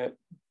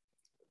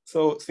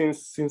so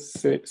since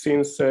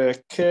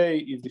K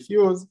is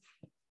diffuse,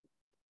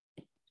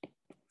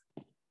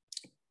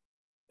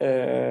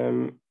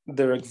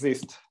 there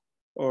exists,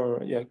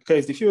 or yeah, K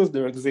is diffuse.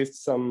 There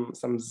exists some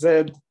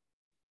Z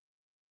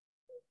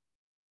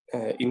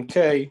in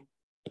K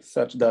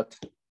such that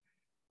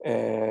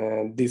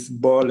this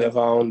ball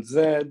around Z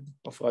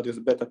of radius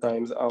beta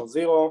times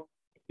R0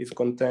 is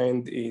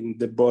contained in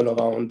the ball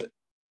around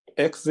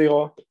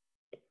X0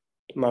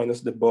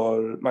 minus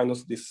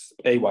this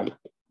A1.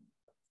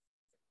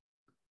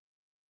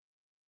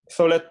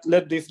 So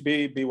let this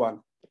be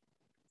B1.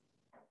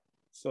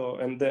 So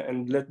and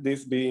let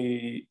this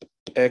be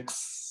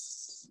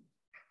X,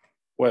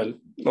 well,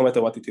 no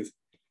matter what it is.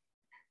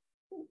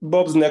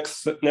 Bob's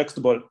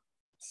next ball.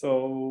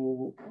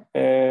 So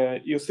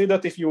you see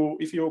that if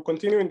you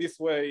continue in this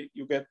way,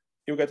 you get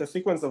a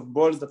sequence of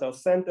balls that are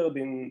centered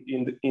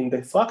in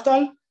the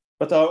fractal,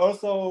 but are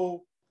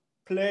also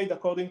played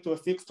according to a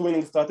fixed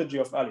winning strategy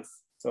of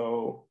Alice.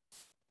 So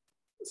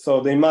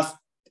they must,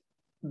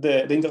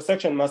 the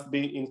intersection must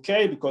be in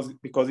K because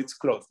it's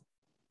closed,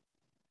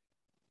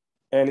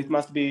 and it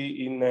must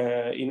be in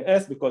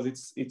S because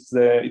it's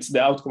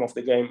the outcome of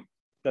the game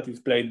that is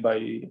played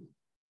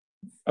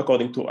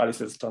according to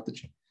Alice's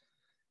strategy.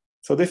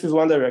 So this is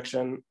one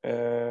direction.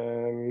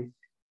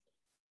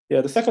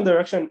 Yeah, the second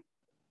direction,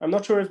 I'm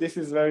not sure if this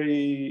is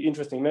very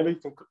interesting. Maybe you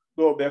can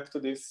go back to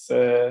this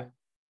in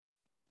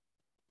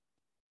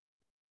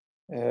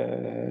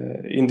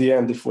the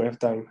end if we have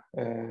time.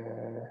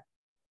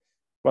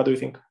 What do you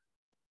think?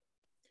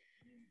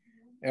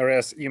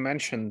 Erez, you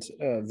mentioned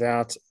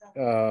that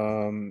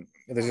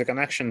there's a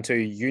connection to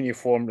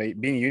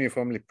being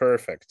uniformly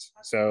perfect.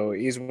 So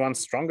is one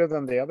stronger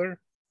than the other?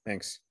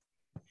 Thanks.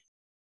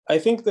 I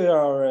think they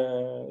are.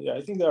 Yeah,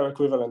 I think they are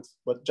equivalent,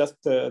 but just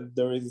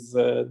there is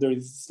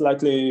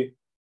slightly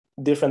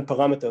different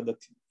parameter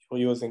that you're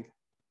using.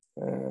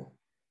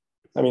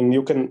 I mean,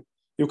 you can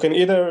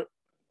either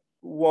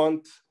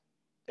want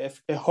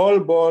a whole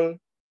ball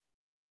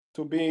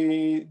to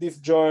be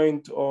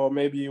disjoint, or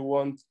maybe you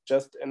want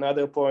just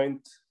another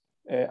point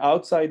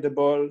outside the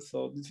ball.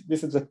 So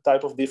this is the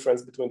type of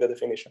difference between the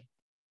definition.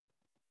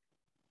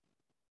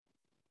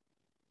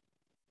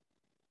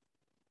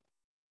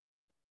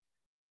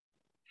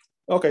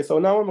 Okay, so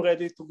now I'm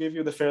ready to give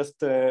you the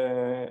first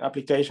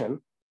application,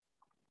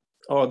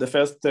 or the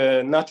first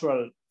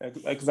natural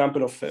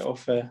example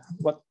of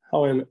what.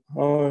 How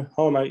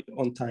am I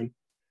on time?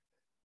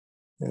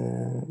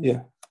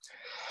 Yeah.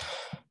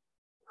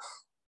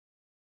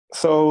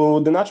 So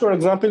the natural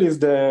example is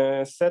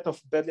the set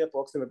of badly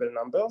approximable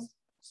numbers.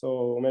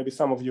 So maybe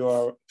some of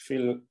you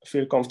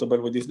feel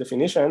comfortable with this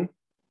definition,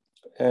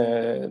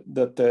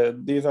 that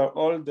these are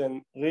all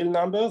the real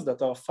numbers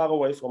that are far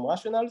away from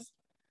rationals.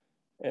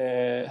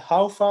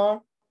 How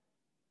far?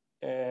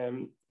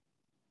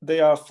 They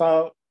are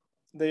far.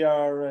 They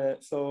are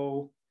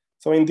so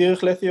in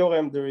Dirichlet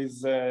theorem there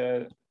is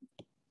there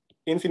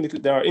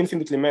are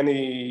infinitely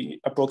many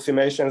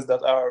approximations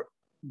that are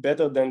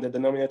better than the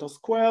denominator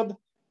squared.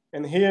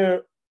 And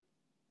here,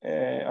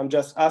 I'm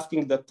just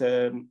asking that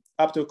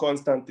up to a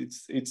constant,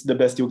 it's the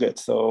best you get.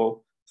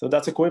 So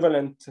that's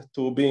equivalent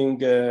to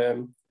being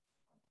a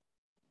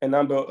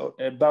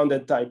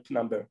bounded type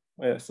number.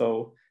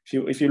 So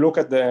if you look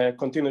at the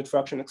continued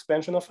fraction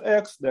expansion of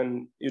X,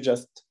 then you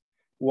just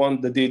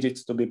want the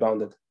digits to be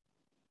bounded.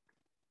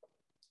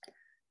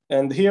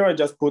 And here I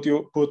just put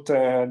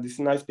this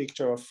nice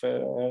picture of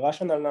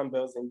rational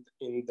numbers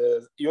in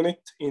the unit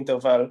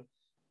interval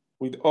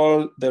with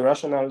all the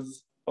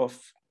rationals of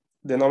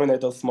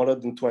denominators smaller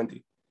than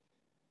 20.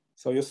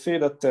 So you see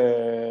that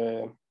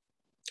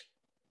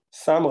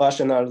some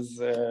rationals,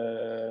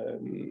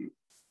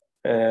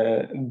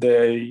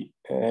 they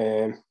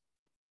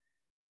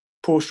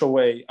push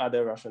away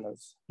other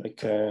rationals,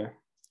 like the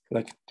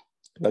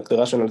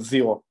rational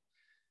 0.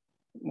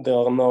 There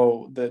are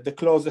no, the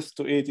closest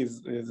to it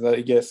is I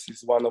guess,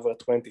 is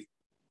 1/20.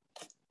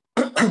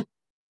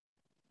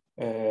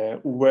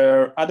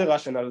 Where other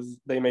rationals,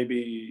 they may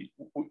be,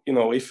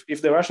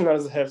 if the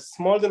rationals have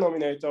small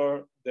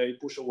denominator, they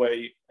push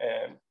away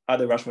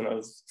other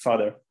rationals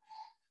further.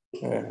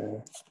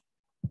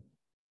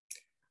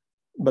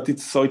 But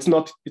it's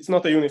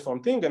not a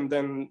uniform thing. And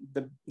then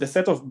the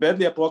set of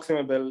badly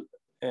approximable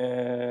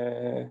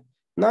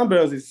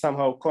numbers is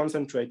somehow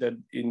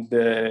concentrated in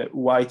the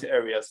white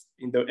areas,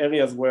 in the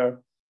areas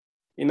where,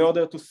 in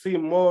order to see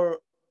more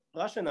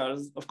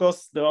rationals, of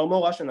course there are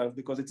more rationals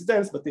because it's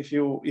dense, but if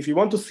you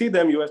want to see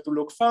them, you have to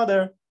look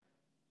further,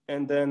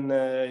 and then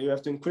you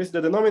have to increase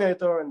the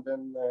denominator, and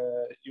then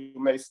you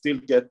may still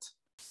get,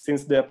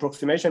 since the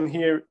approximation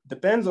here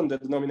depends on the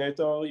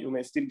denominator, you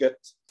may still get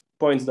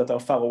points that are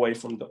far away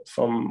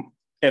from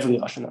every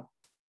rational.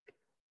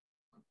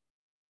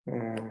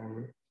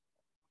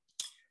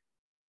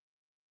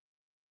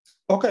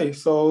 Okay,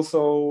 so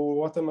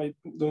what am I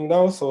doing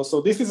now?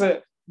 So this is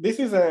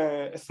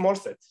a small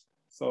set.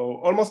 So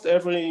almost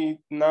every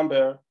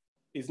number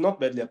is not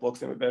badly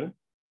approximable,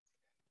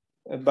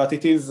 but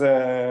it is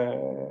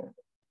an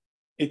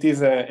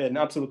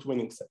absolute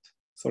winning set.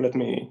 So let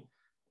me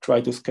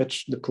try to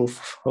sketch the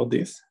proof for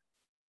this.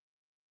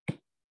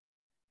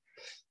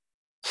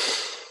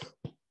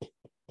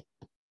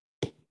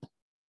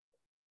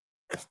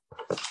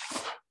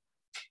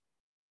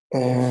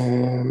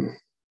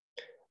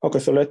 Okay,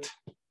 so let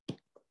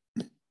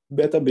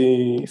beta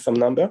be some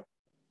number,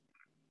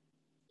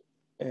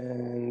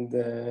 and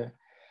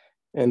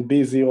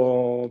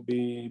B0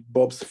 be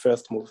Bob's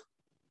first move.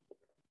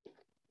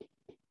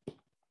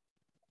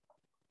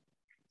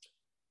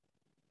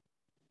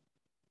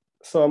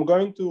 So I'm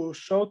going to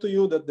show to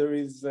you that there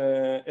is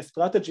a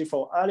strategy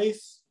for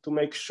Alice to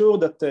make sure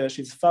that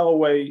she's far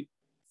away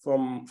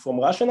from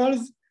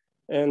rationals,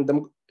 and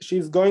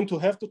she's going to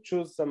have to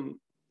choose some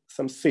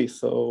C.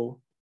 So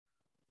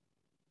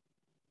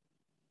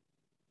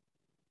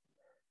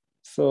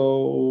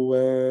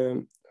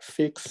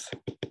fix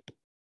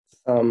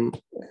some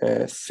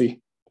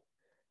C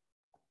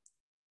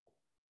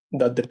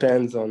that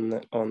depends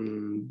on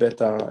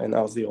beta and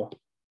R0.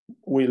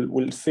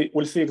 We'll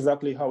see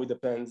exactly how it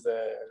depends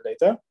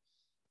later.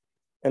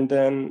 And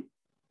then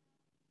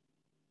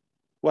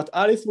what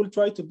Alice will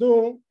try to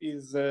do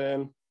is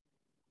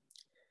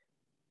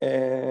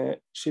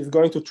she's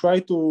going to try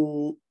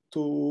to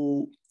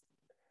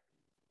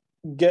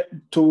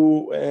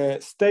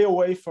stay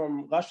away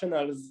from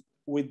rationals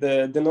with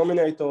the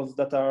denominators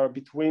that are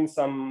between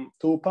some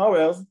two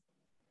powers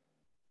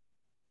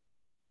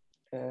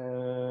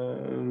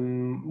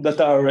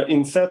that are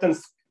in certain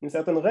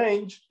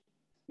range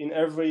in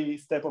every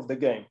step of the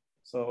game.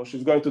 So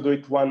she's going to do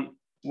it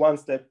one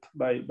step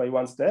by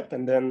one step,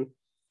 and then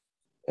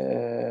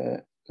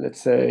let's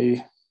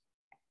say,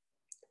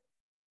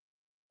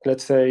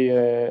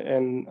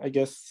 and I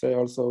guess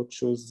also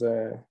choose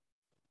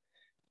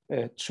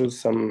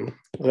some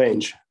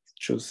range,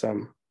 choose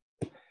some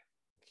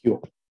Q.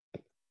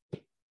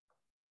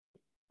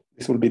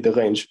 This will be the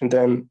range, and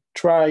then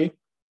try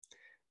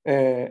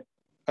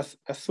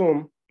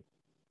assume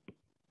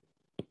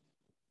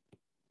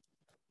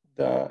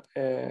that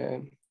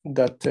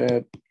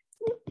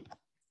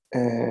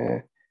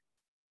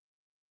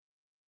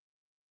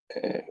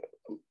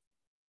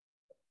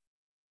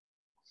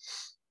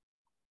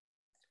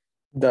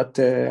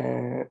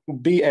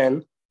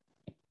Bn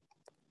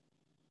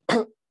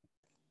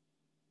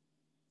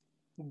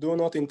do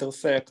not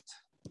intersect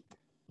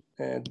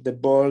the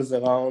balls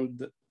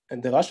around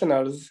the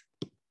rationals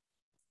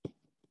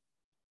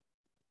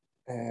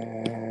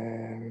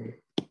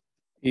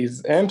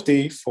is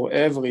empty for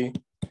every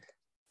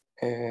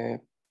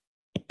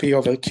P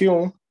over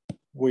Q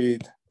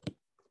with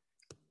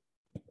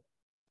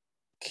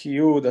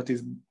Q that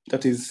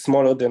is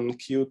smaller than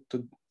Q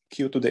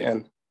to the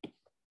N.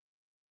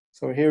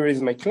 So here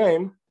is my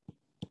claim.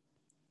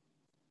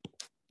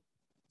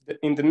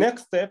 In the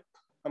next step,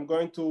 I'm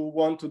going to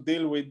want to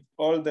deal with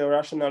all the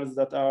rationals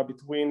that are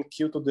between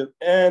Q to the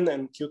N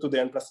and Q to the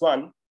N plus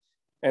 1.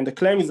 And the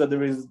claim is that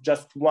there is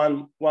just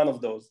one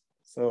of those.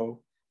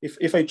 So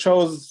if I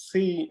chose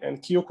C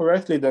and Q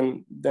correctly,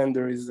 then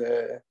there is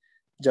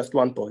just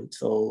 1 point.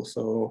 So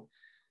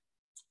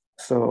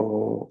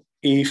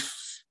if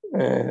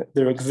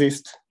there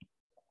exists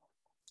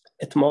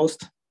at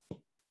most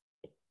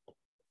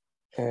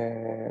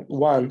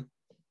 1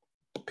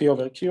 P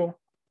over Q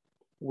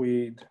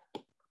with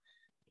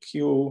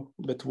Q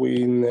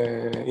between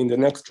in the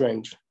next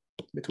range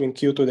between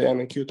Q to the N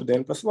and Q to the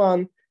N plus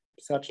 1,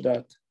 such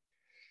that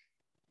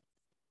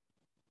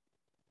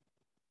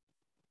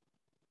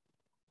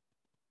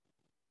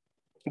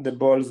the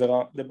ball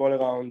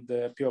around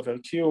P over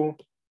Q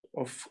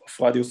of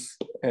radius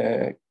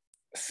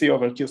C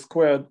over Q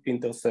squared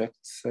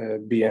intersects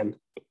Bn.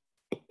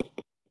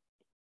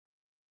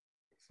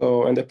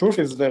 So, and the proof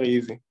is very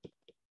easy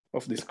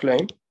of this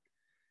claim.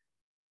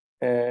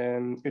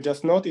 And you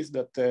just notice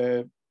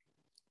that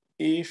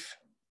if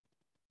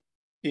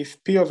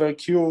P over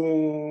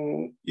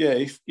Q,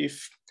 if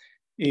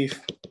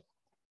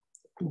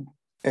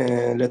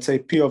let's say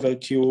P over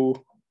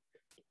Q,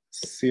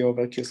 C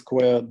over Q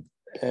squared,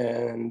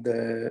 and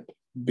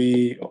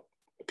P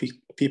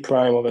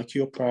prime over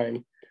Q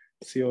prime,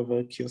 C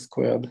over Q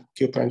squared,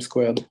 Q prime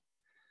squared,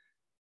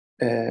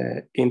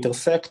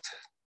 intersect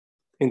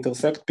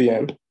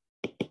Pn,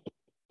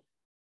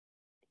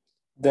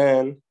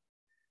 then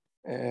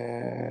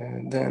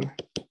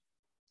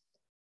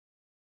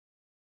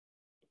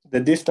the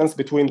distance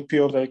between P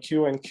over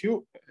Q and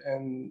Q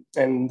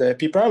and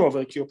P prime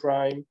over Q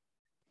prime,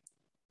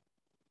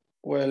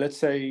 well, let's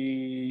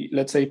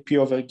say P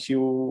over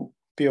Q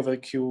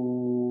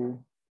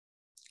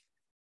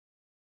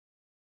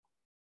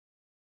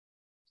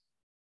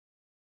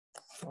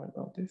Sorry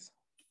about this.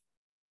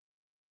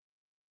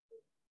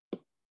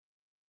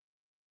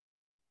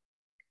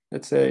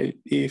 Let's say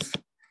if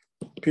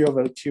P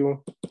over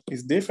Q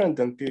is different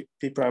than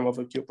P prime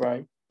over Q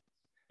prime,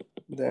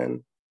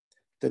 then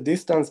the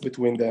distance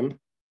between them,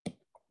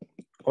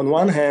 on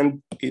one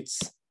hand,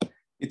 it's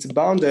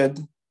bounded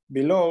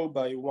below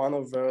by 1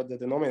 over the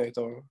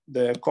denominator,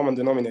 the common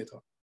denominator,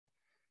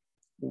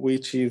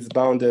 which is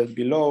bounded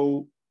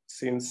below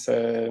since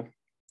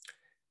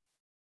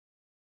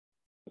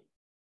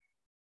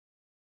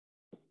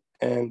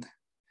and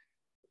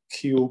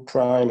Q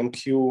prime and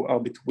Q are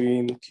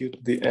between Q to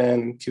the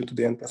N and Q to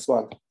the N plus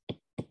 1.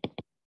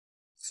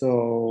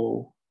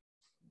 So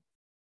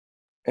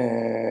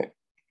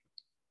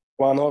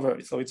 1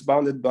 over, so it's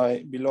bounded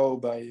by below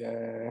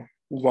by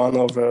 1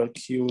 over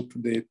Q to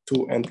the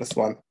 2N plus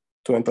 1,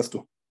 2N plus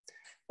 2.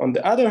 On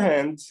the other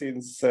hand,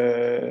 since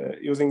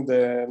using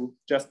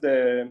just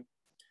the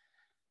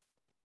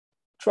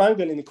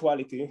triangle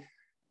inequality,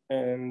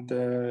 and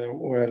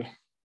well,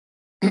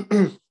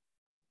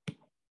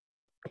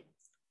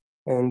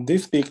 and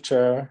this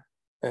picture,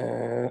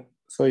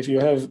 so if you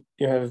have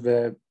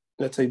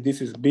let's say this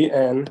is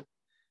Bn,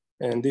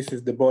 and this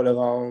is the ball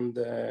around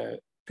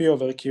P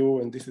over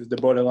Q, and this is the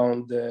ball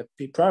around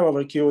P prime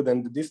over Q,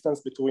 then the distance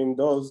between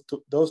those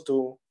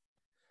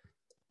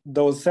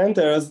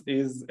centers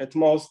is at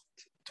most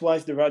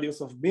twice the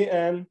radius of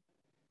Bn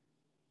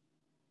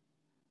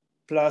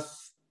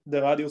plus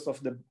the radius of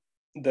the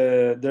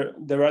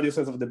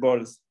radiuses of the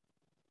balls.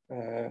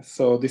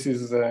 So this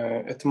is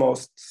at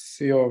most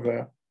C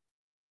over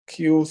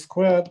Q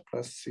squared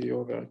plus C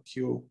over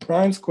Q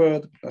prime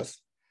squared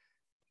plus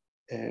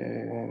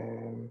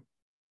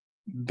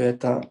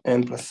beta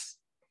N plus,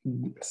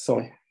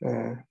 sorry,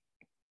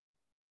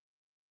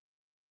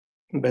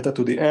 beta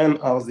to the N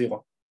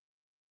R0.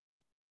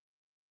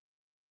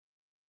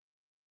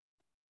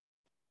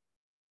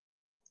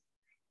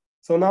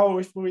 So now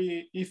if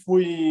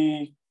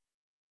we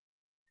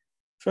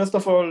first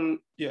of all,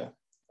 yeah,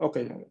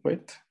 okay,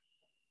 wait.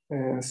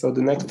 So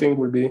the next thing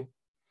will be,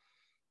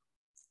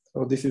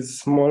 so this is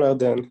smaller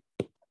than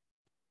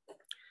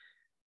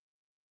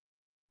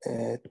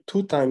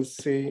 2 times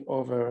C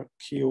over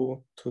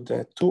Q to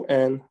the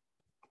 2N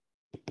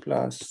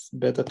plus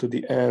beta to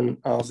the N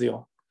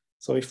R0.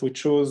 So if we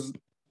choose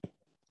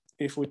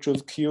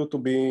Q to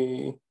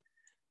be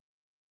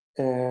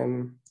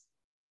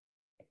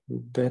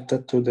beta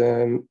to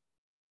the,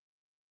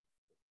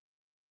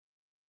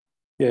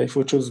 yeah, if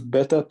we choose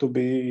beta to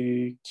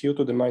be Q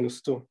to the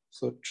minus 2,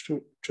 so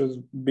choose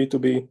B to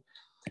be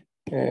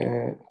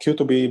Q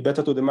to be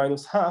beta to the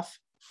minus half,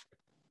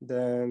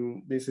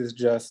 then this is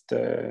just,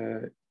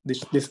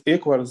 this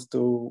equals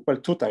to, well,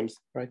 2 times,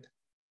 right?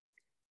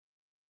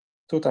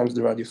 2 times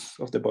the radius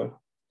of the ball.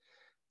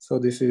 So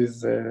this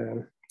is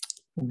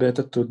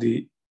beta to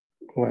the,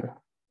 well,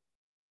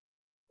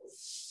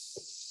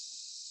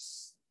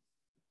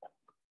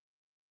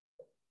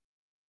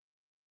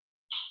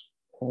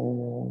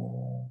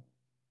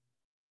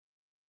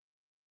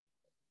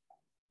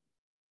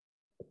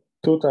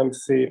 two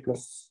times C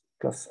plus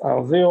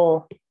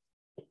R0,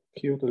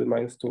 Q to the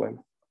minus 2N.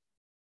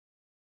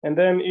 And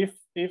then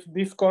if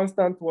this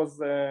constant was,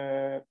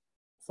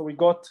 so we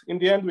got, in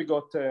the end, we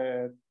got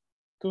 2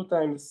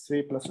 times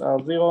C plus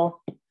R0,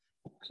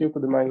 Q to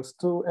the minus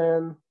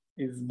 2N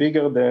is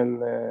bigger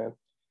than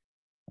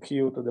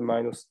Q to the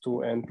minus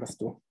 2N plus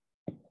 2.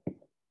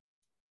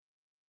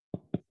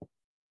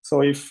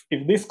 So if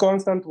this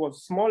constant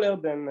was smaller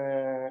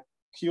than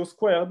Q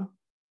squared,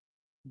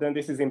 then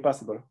this is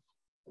impossible.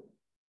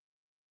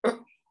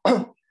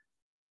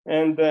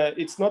 And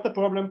it's not a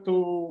problem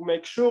to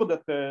make sure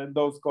that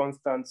those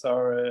constants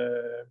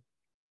are,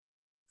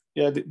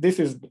 yeah, this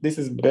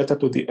is beta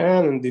to the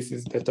N and this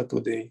is beta to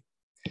the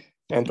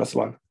N plus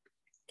 1.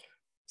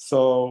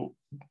 So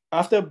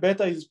after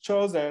beta is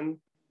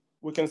chosen,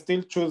 we can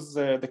still choose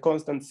the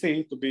constant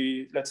C to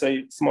be, let's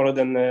say, smaller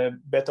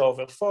than beta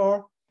over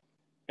 4.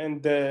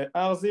 And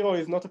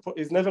R0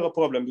 is never a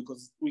problem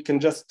because we can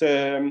just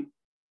assume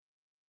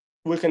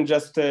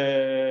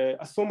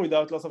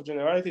without loss of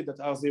generality that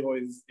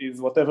R0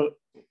 is whatever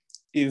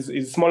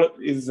is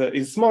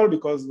small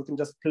because we can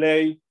just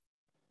play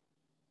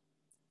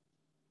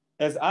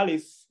as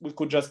Alice. We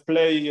could just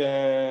play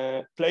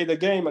the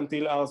game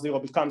until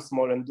R0 becomes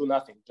small and do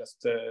nothing,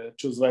 just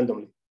choose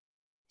randomly.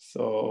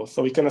 So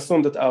we can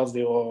assume that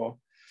R0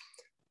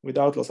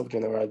 without loss of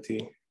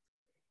generality,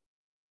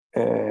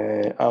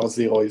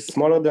 R0 is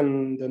smaller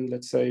than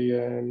let's say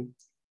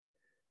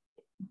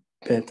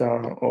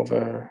beta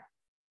over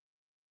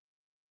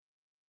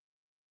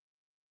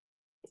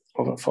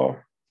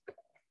 4.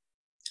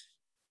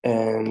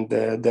 And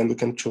then we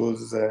can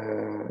choose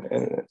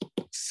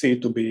C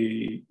to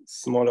be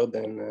smaller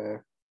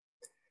than,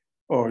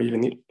 or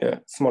even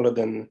smaller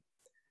than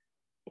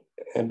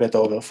beta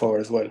over 4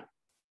 as well.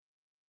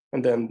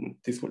 And then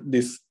this would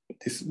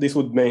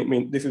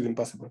mean this is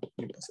impossible.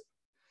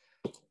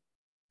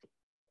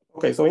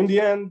 Okay, so in the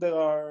end,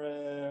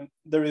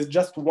 there is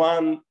just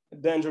one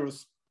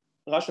dangerous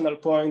rational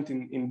point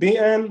in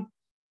Bn,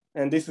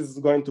 and this is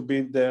going to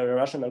be the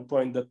rational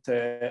point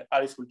that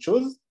Alice will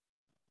choose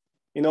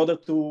in order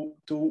to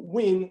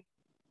win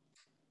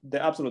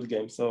the absolute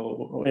game.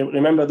 So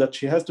remember that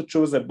she has to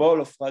choose a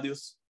ball of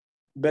radius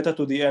beta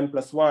to the n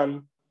plus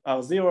 1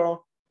 R0.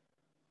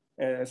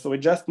 So we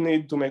just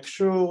need to make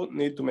sure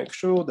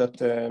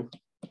that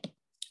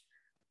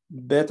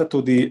beta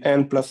to the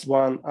n plus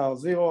 1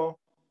 R0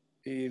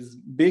 is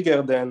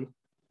bigger than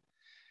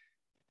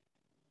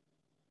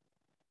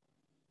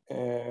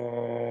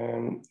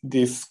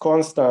this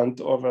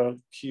constant over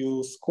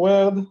Q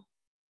squared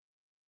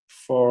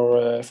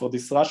for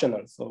this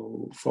rational,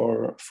 so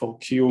for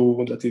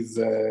Q that is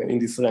in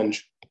this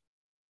range.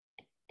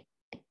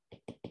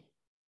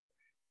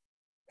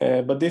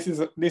 But this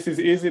is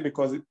easy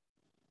because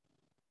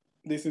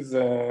this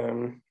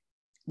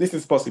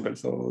is possible.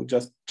 So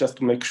just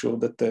to make sure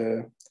that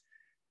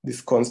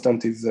this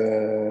constant is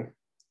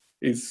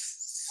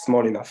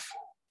small enough.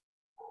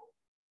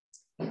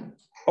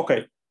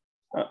 Okay.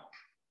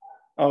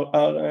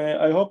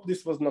 I hope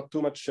this was not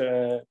too much.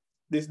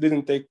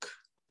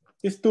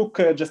 This took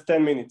just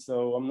 10 minutes,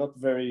 so I'm not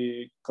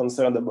very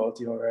concerned about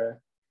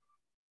your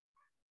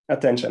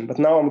attention. But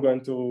now I'm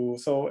going to.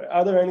 So,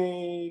 are there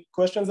any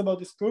questions about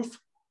this proof?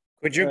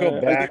 Could you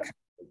go back?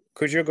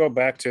 Could you go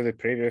back to the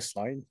previous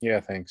slide?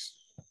 Yeah, thanks.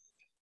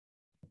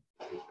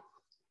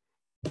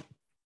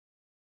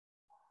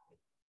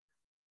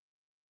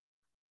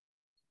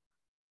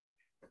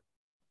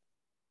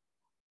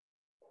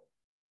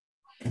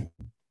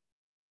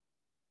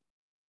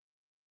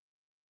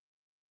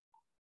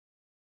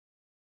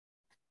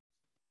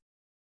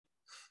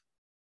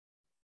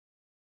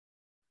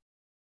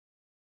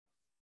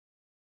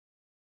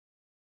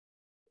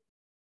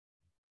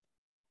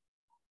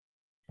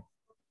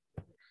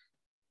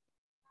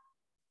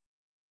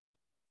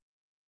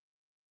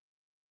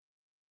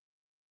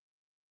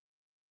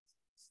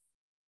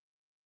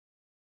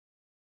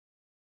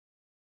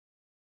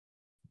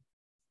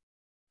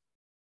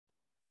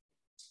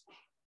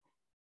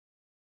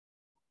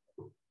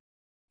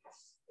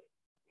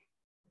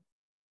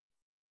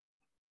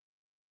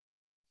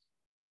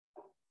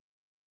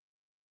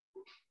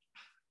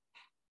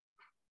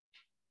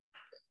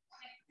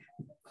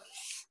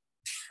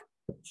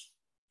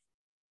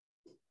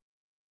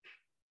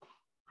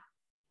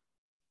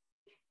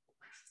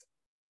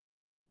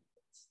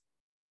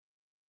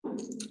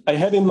 I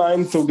had in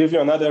mind to give you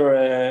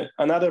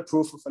another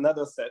proof of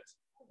another set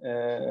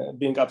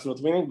being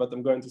absolute winning, but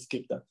I'm going to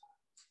skip that.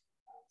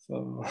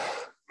 So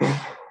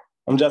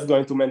I'm just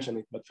going to mention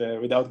it, but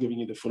without giving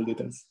you the full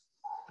details.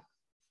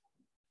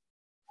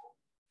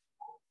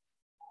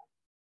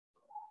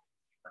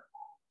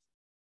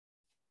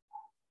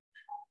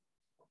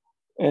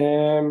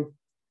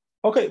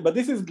 Okay, but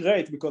this is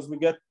great because we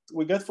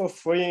get for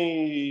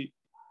free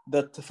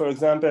that, for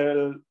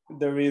example,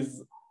 there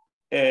is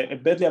a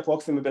badly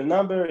approximable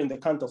number in the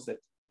Cantor set,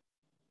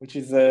 which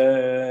is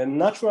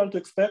natural to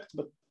expect,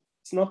 but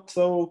it's not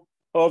so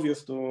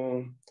obvious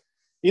to.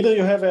 Either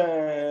you have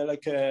a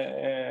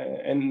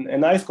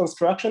nice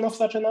construction of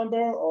such a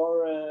number,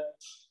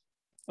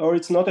 or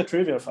it's not a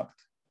trivial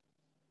fact.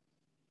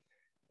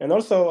 And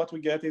also, what we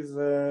get is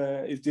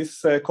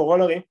this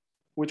corollary,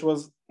 which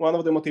was one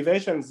of the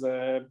motivations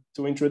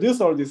to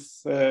introduce all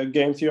this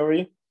game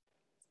theory,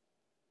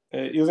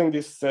 using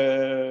this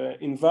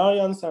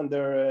invariance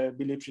under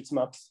Bi-Lipschitz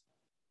maps,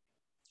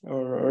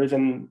 or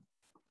even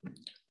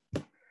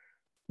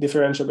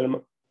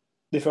differentiable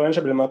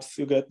maps.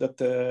 You get that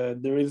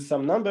there is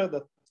some number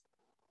that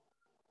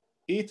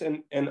it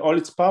and all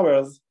its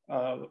powers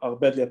are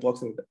badly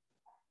approximable.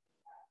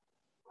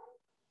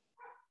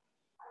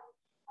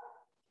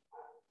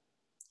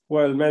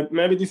 Well,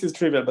 maybe this is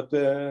trivial, but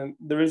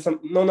there is some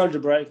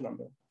non-algebraic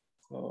number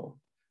so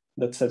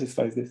that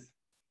satisfies this.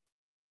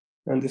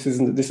 And this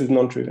is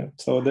non-trivial.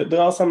 So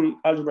there are some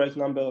algebraic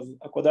numbers,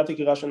 quadratic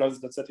irrationals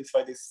that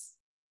satisfy this,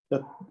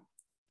 that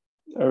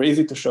are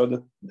easy to show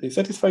that they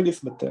satisfy this,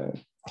 but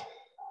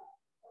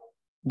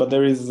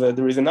there is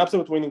an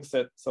absolute winning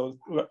set. So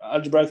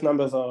algebraic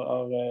numbers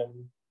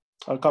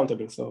are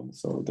countable.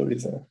 So there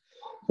is so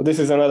this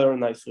is another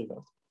nice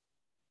result.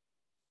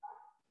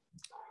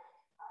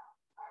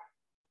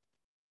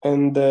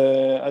 And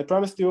I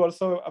promised you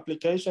also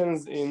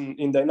applications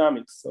in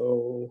dynamics.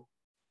 So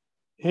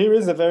here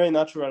is a very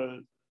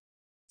natural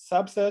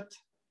subset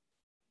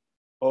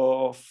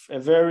of a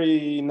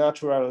very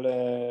natural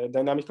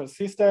dynamical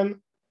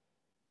system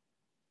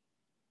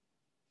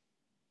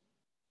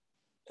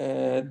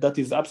that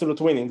is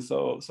absolute winning.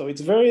 So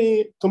it's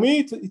very, to me,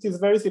 it is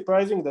very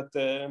surprising that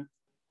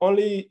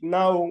only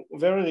now,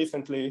 very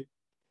recently,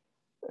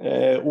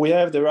 we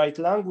have the right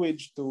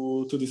language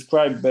to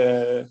describe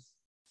the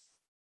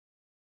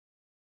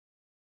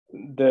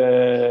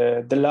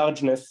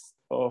largeness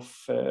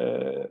of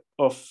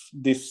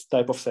this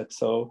type of set.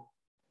 So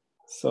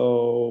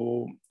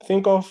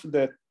think of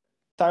the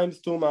times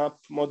 2 map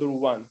module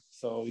 1.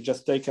 So you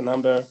just take a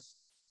number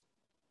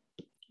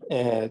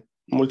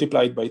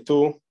multiplied by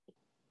 2,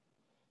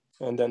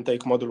 and then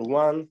take module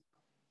 1,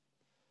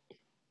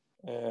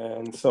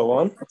 and so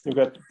on. You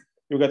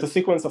get a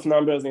sequence of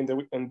numbers in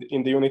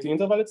the unity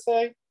interval, let's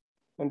say,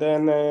 and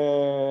then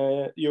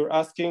you're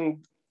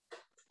asking,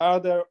 are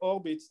there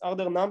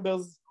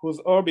numbers whose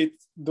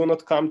orbits do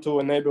not come to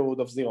a neighborhood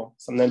of zero,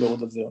 some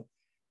neighborhood of zero?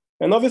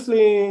 And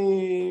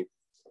obviously,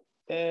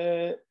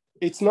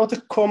 it's not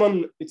a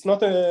common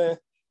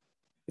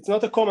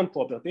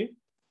property.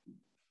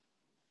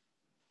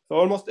 So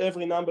almost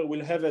every number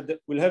will have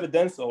a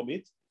dense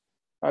orbit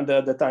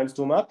under the times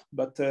 2 map,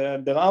 but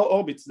there are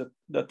orbits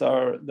that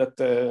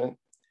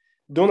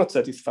do not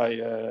satisfy,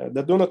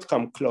 that do not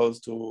come close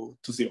to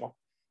zero,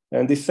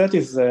 and this set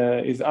is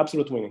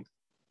absolute winning.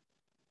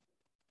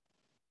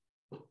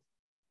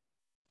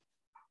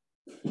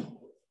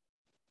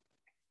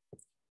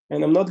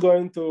 And I'm not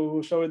going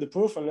to show you the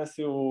proof unless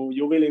you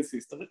really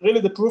insist.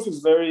 Really, the proof is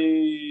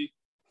very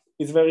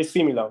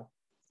similar.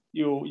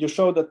 You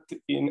show that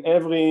in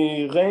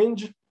every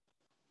range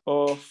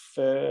of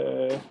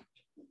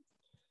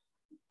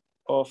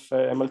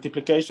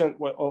multiplication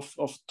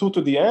of 2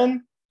 to the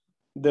n,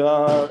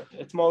 there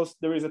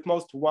is at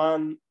most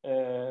one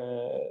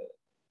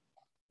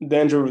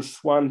dangerous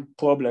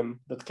problem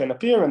that can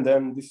appear, and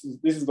then this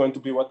is going to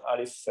be what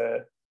Alice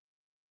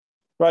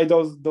right,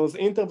 those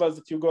intervals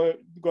that you're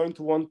going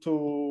to want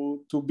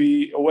to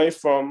be away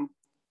from.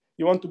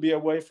 You want to be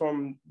away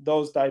from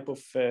those type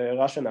of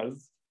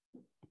rationals,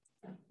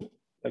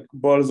 like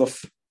balls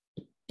of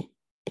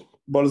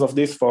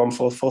this form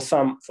for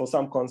some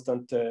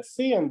constant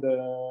c, and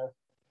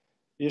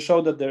you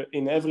show that there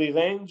in every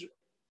range,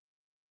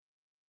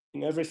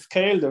 in every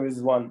scale, there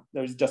is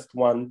just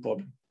one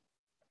problem.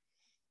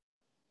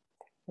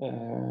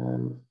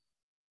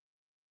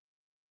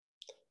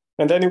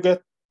 And then you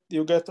get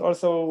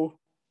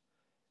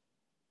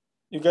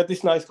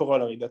this nice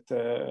corollary that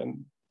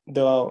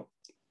there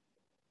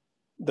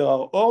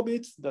are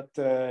orbits that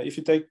if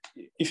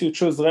you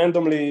choose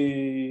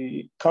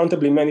randomly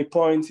countably many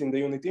points in the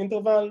unit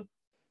interval,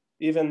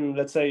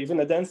 let's say even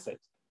a dense set,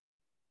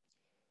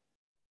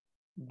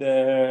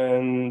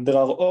 then there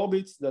are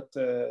orbits that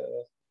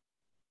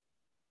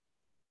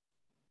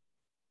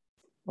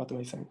what do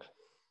I think?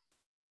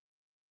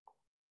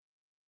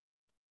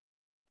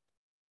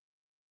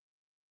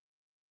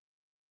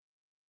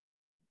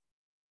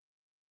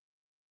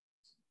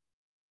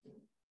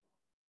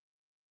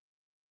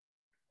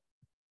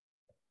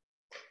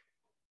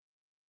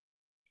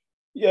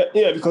 Yeah,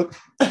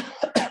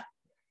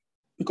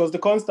 because the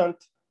constant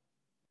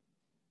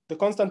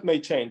may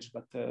change,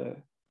 but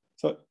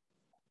so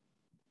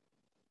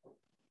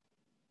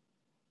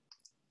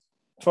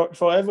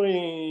for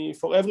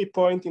every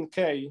point in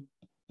K,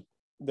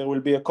 there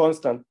will be a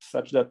constant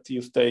such that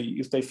you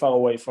stay far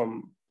away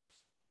from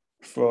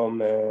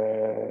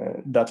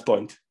that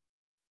point.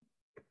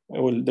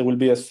 There will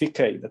be a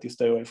CK that you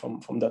stay away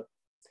from that.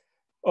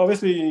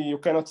 Obviously, you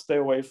cannot stay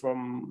away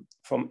from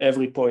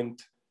every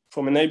point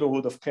from a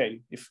neighborhood of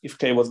K if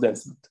K was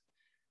dense.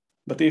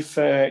 But if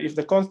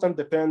the constant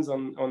depends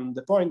on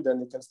the point, then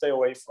you can stay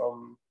away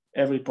from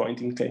every point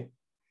in K.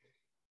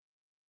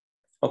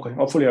 Okay,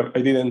 hopefully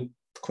I didn't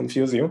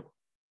confuse you.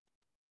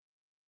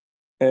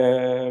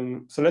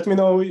 So let me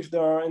know if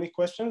there are any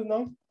questions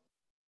now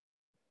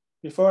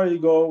before I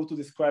go to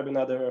describe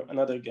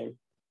another game.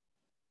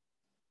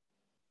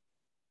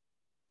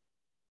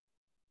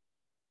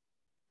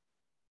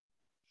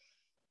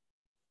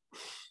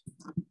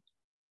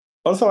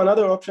 Also,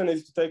 another option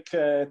is to take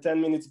a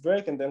 10 minutes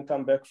break and then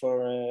come back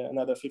for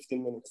another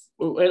 15 minutes.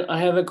 Well, I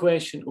have a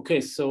question. Okay,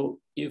 so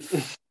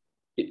if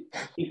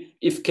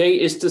K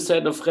is the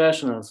set of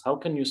rationals, how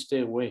can you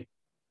stay away?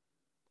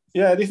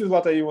 Yeah, this is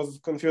what I was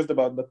confused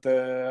about, but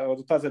I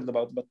was puzzled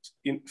about. But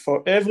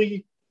for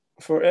every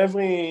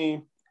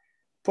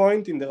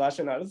point in the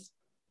rationals,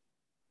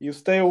 you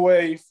stay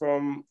away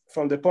from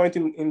the point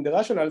in the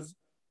rationals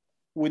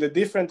with a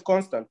different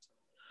constant.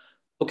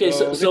 Okay,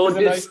 so this is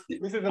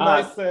a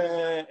nice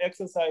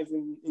exercise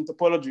in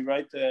topology,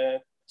 right?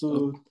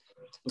 To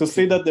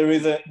see that there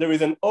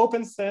is an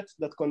open set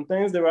that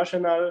contains the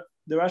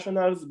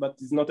rationals,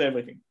 but is not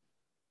everything.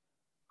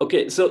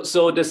 Okay,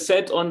 so the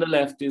set on the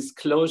left is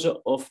closure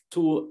of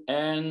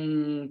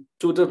 2n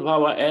to the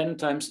power n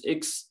times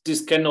x.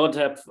 This cannot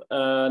have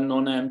a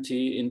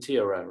non-empty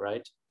interior,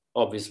 right?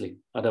 Obviously,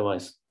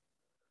 otherwise.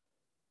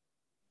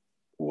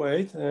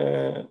 Wait.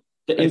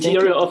 The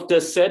interior of the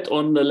set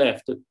on the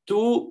left, the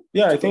 2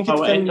 I think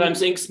power n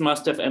times x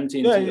must have empty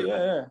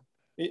interior.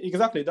 Yeah.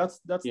 Exactly. That's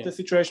the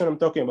situation I'm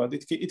talking about.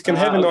 It can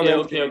have a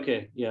non-empty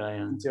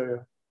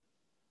interior.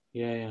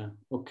 Yeah.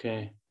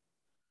 Okay.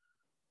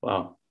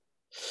 Wow.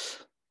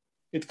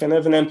 It can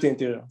have an empty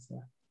interior.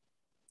 So.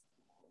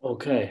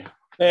 Okay.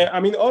 I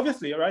mean,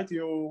 obviously, right?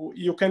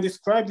 You can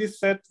describe this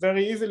set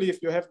very easily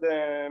if you have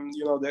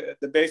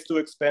the base 2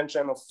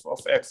 expansion of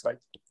X, right?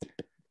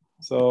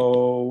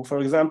 So, for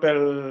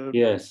example,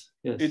 yes,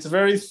 it's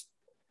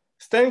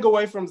staying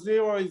away from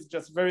zero is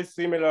just very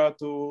similar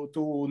to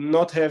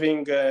not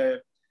having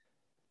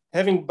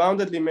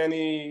boundedly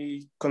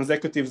many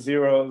consecutive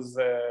zeros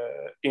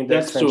in the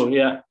expansion.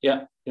 That's true.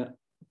 Yeah.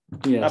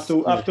 Yes.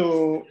 up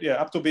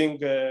to being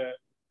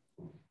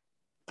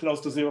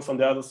close to zero from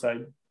the other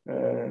side.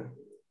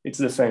 It's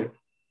the same.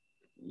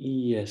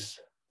 Yes.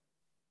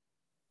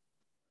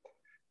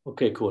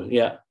 Okay, cool.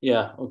 Yeah.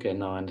 Okay,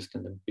 now I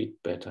understand a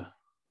bit better.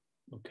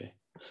 Okay,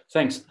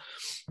 thanks.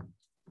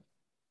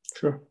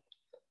 Sure.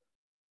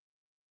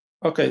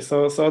 Okay,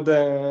 so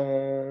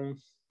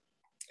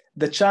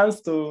the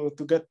chance to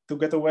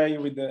get away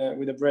with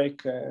the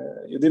break,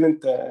 you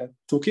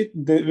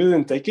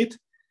didn't take it,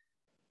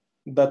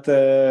 but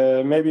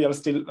maybe I'll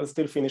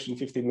still finish in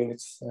 15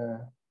 minutes.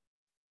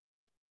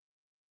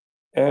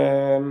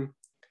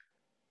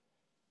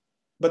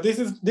 But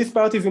this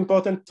part is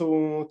important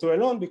to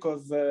Elon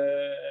because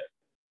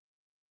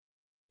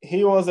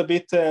he was a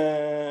bit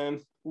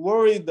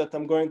worried that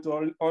I'm going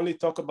to only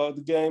talk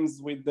about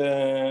games with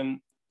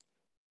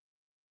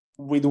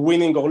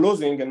winning or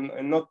losing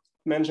and not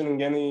mentioning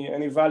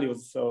any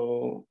values.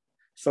 So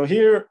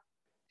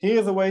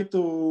here's a way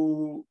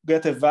to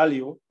get a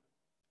value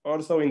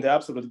also in the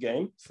absolute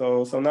game.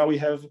 So now we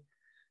have,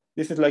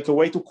 this is like a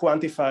way to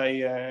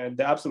quantify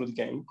the absolute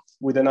game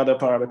with another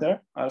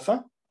parameter,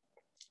 alpha.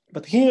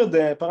 But here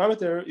the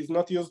parameter is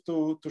not used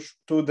to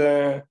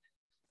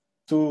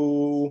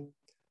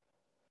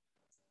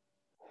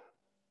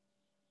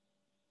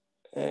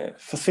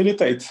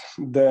facilitate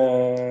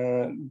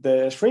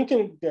the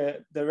shrinking,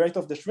 the rate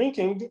of the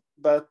shrinking,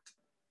 but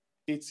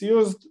it's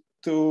used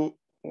to,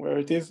 where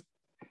it is,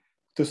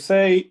 to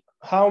say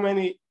how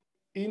many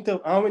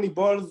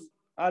balls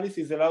Alice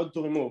is allowed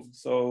to remove.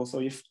 So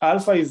if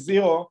alpha is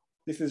 0,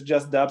 this is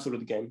just the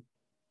absolute game.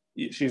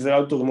 She's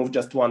allowed to remove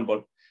just one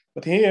ball.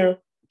 But here,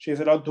 she's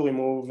allowed to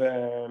remove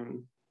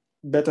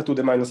beta to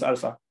the minus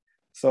alpha.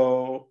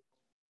 So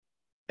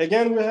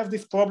again, we have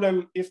this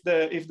problem if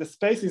the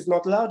space is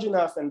not large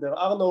enough and there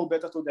are no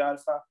beta to the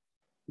alpha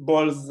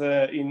balls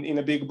in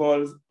a big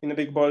ball,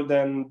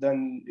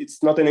 then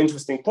it's not an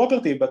interesting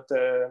property, but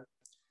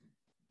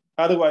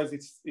otherwise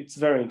it's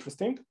very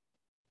interesting.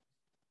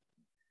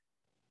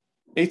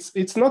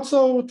 It's not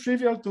so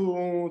trivial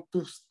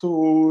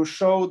to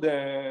show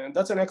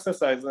that's an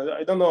exercise.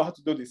 I don't know how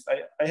to do this.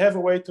 I have a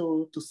way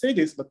to see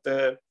this, but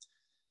the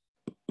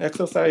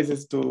exercise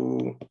is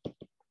to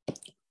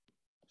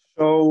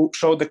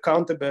show the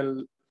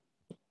countable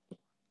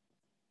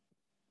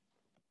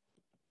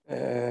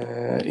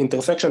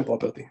intersection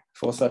property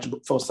for such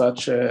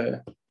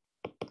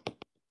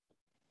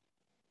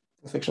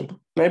intersection.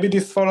 Maybe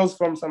this follows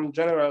from some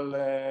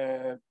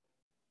general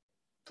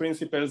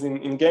principles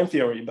in game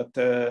theory, but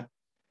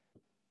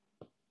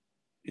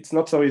it's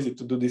not so easy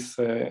to do this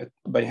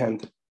by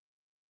hand.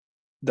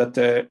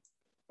 Okay,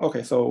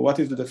 so what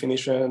is the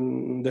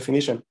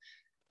definition?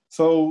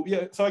 So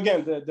yeah, so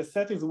again, the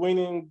set is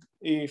winning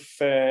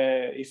if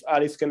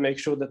Alice can make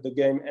sure that the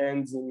game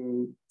ends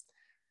in,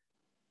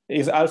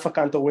 is alpha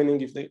counter winning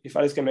if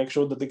Alice can make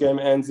sure that the game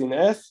ends in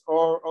S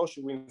or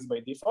she wins by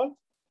default.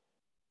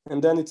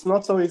 And then it's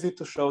not so easy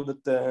to show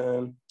that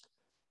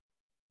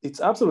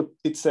it's absolute.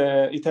 It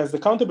has the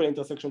countable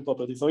intersection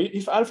property. So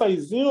if alpha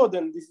is 0,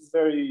 then this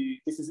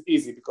is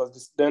easy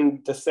because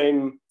then the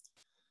same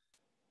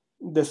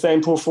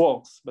proof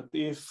works. But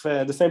if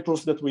the same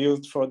proof that we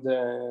used for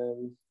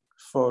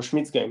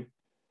Schmidt's game.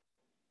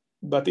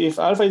 But if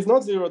alpha is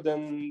not 0,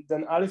 then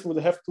Alice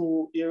would have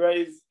to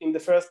erase in the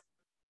first.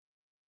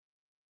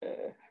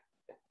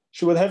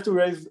 She would have to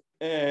raise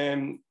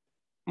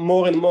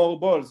more and more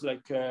balls,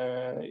 like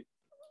a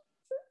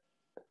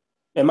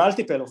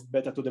multiple of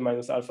beta to the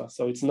minus alpha.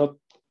 So it's not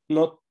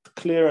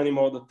clear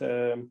anymore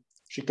that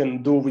she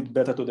can do with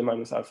beta to the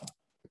minus alpha,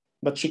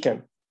 but she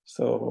can.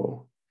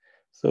 So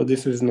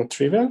this is not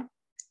trivial.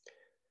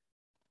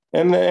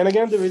 And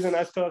again, there is a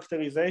nice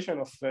characterization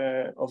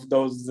of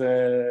those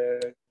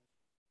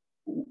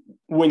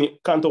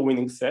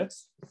counter-winning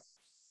sets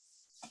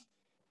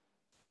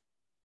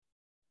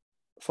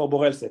for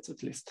Borel sets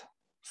at least.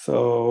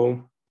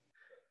 So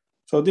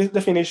this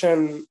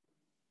definition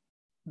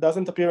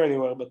doesn't appear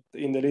anywhere but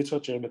in the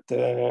literature, but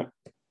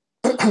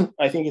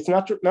I think it's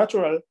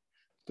natural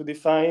to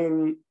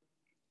define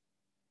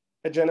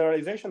a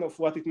generalization of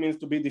what it means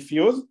to be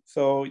diffuse.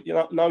 So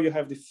now you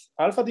have this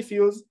alpha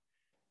diffuse,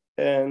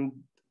 and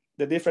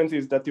the difference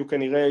is that you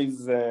can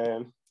erase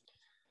the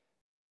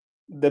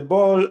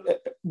ball.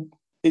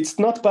 It's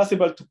not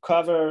possible to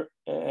cover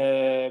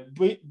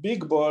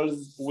big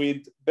balls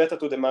with beta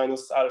to the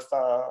minus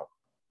alpha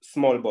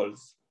small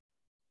balls.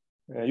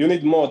 You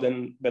need more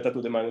than beta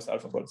to the minus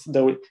alpha balls.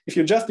 If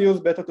you just use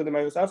beta to the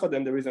minus alpha,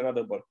 then there is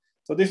another ball.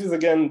 So this is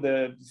again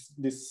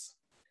this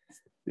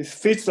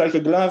fits like a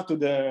glove to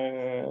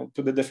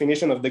the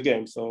definition of the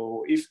game.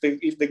 So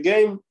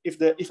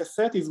if a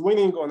set is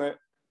winning on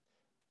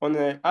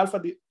a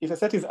alpha, if a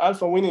set is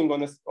alpha winning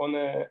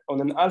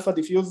on an alpha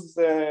diffuse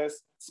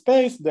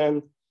space,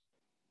 then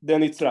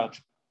it's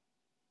large.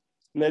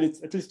 Then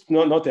it's at least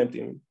not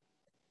empty,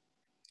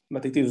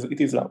 but it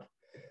is large.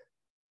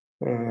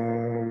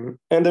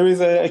 And there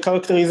is a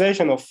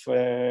characterization of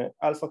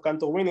alpha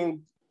counter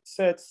winning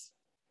sets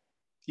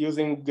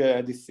using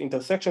this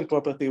intersection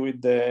property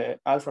with the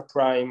alpha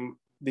prime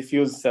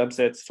diffuse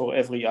subsets for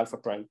every alpha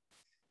prime.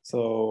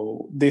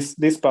 So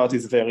this part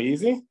is very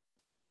easy.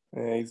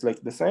 It's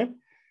like the same.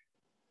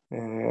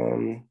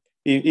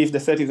 If the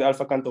set is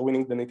alpha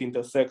counterwinning, then it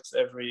intersects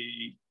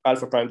every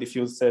alpha prime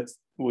diffuse set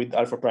with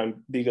alpha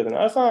prime bigger than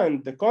alpha,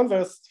 and the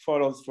converse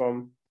follows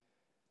from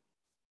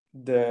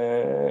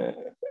the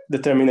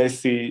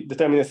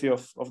determinacy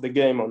of the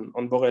game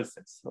on Borel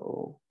sets.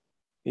 So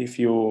if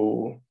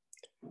you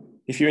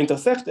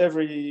intersect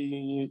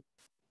every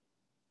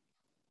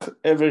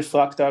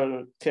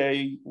fractal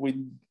K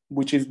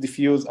which is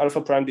diffuse,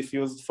 alpha prime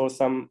diffused for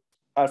some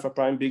alpha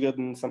prime bigger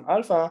than some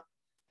alpha,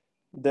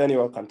 then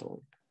you are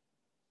counterwinning.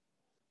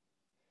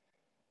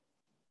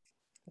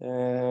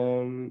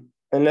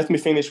 And let me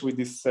finish with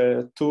these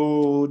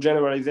two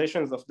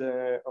generalizations of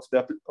the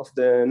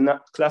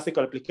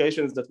classical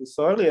applications that we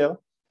saw earlier.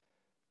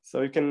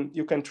 So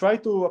you can try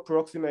to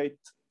approximate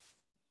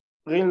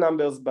real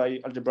numbers by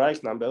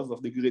algebraic numbers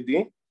of degree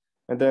D,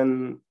 and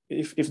then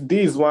if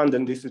D is 1,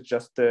 then this is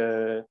just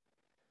the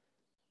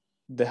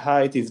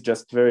height is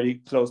just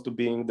very close to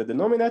being the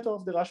denominator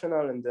of the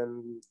rational, and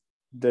then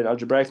the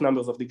algebraic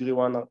numbers of degree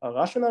 1 are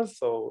rational.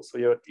 So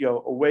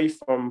you're away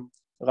from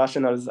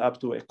rationals up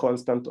to a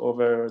constant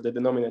over the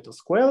denominator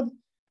squared.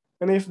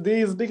 And if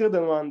D is bigger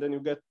than 1, then you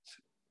get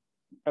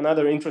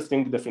another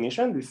interesting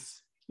definition.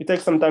 It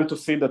takes some time to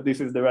see that this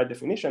is the right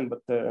definition,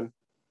 but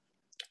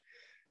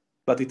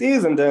it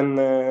is. And then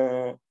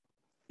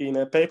in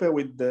a paper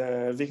with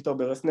Victor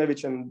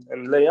Beresnevich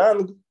and Lei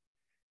Yang,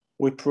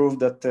 we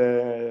proved that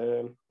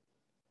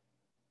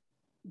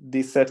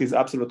this set is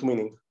absolute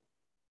winning.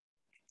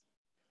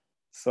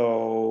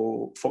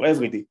 So for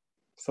every D.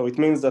 So it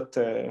means that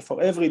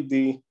for every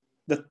D,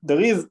 that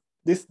there is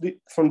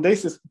from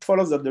this it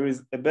follows that there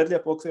is a badly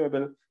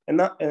approximable,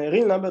 a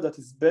real number that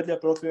is badly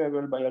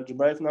approximable by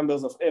algebraic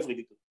numbers of every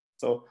degree.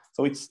 So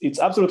it's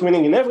absolute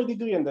winning in every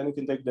degree, and then you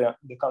can take the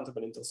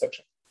countable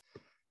intersection.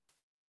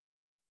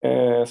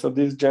 So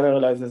this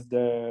generalizes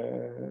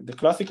the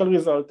classical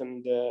result,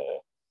 and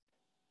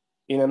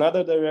in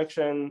another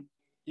direction,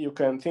 you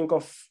can think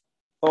of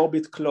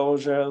orbit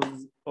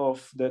closures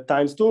of the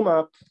 ×2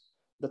 map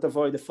that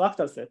avoid the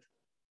fractal set.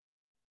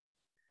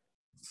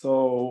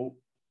 So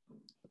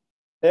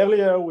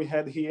earlier we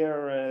had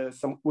here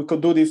we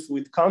could do this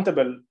with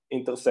countable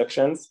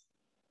intersections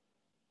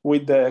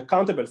with the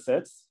countable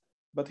sets,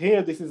 but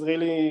here this is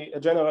really a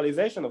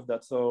generalization of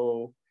that.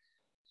 So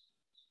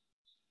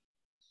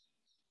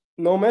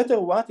no matter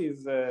what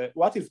is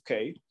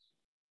K,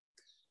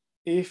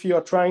 if you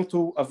are trying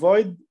to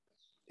avoid,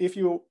 if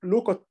you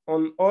look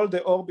on all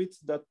the orbits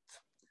that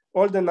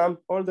all the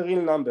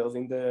real numbers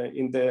in the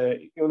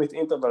unit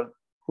interval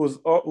whose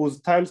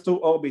 ×2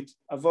 orbit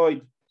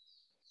avoid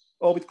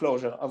orbit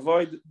closure,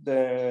 avoid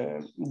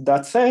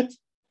that set,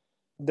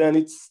 then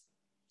it's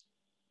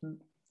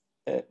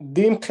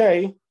dim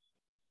K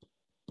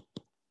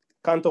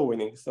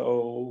counterwinning.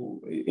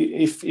 So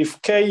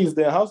if K is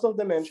the Hausdorff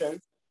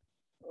dimension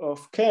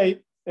of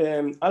K,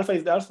 alpha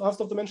is the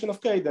Hausdorff dimension of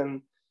K,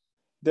 then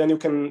you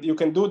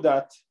can do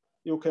that.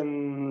 You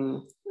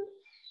can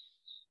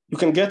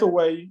get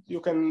away.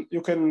 You can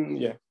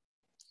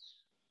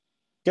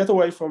get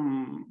away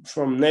from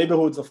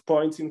neighborhoods of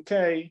points in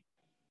K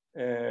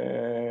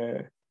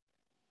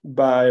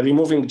by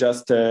removing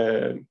just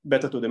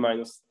beta to the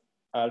minus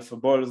alpha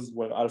balls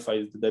where alpha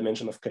is the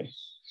dimension of K.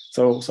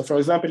 So for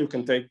example, you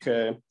can take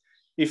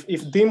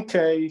if dim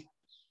K,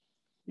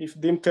 if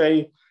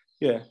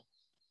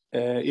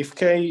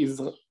K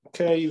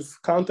is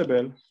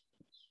countable,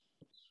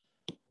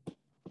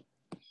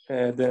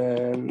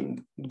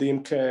 then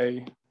dim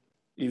K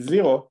is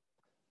 0.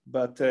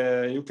 But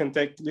you can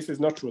take, this is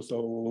not true,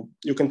 so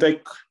you can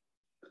take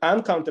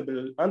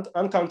uncountable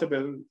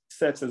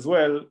sets as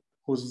well,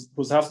 whose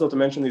Hausdorff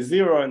dimension is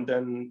 0, and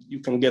then you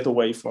can get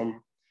away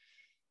from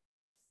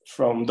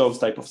those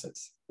type of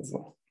sets as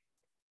well.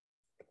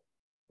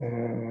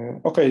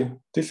 Okay,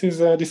 this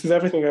is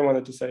everything I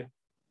wanted to say.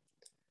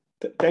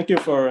 Thank you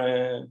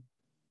for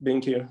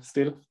being here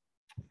still.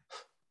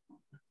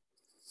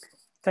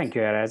 Thank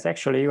you, Erez.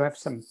 Actually, you have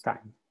some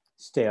time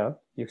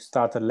still. You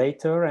started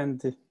later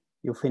and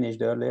you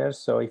finished earlier.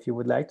 So if you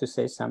would like to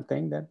say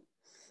something, then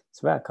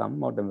it's welcome,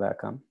 more than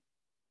welcome.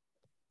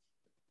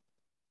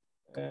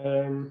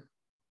 Yeah,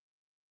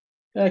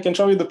 I can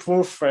show you the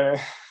proof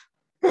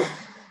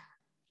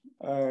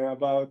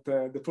about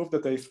the proof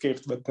that I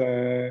skipped, but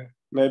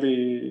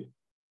maybe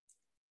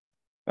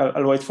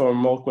I'll wait for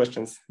more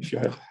questions if you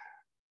have.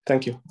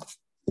 Thank you.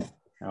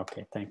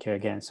 Okay, thank you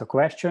again. So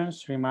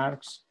questions,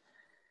 remarks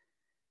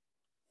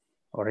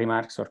or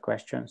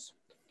questions?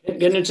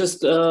 Can you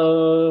just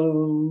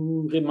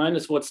remind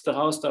us what's the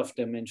Hausdorff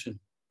dimension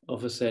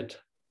of a set?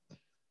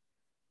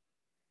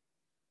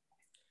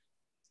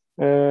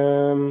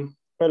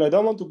 Well, I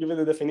don't want to give you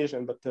the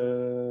definition, but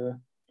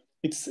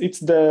it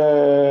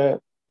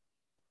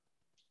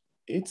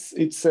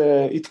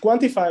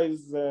quantifies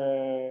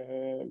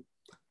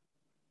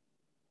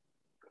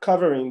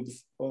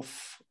coverings of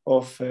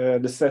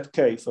the set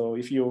K. So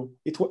if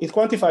it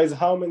quantifies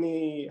how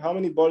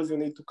many balls you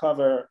need to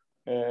cover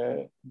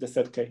the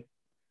set K.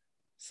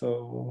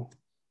 So,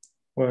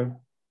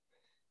 well,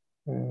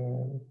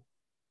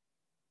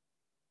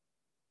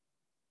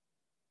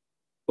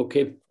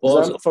 okay.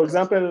 For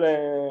example,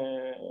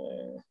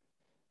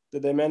 the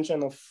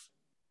dimension of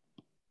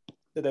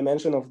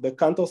the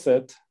Cantor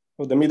set,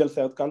 or the middle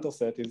third Cantor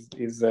set,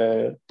 is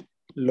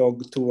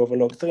log 2 over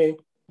log 3.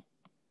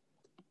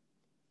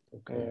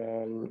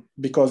 Okay.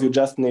 Because you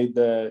just need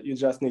 2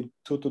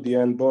 to the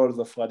n balls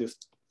of radius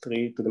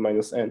 3 to the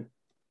minus n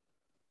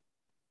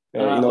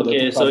in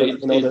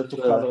order to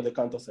cover the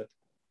Cantor set.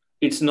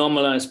 It's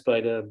normalized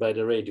by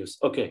the radius.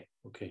 Okay.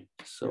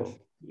 So yes.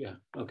 Yeah.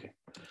 Okay.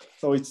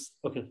 So it's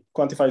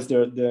quantifies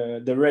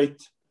the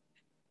rate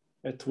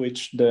at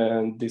which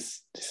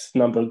this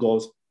number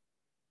goes,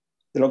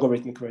 the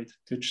logarithmic rate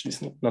at which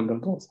this number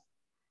goes.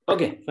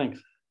 Okay.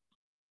 Thanks.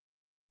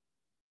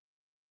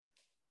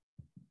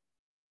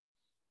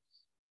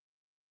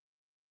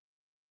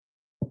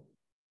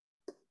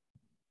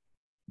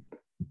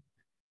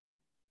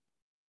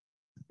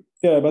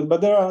 Yeah, but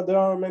there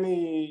are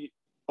many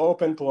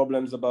open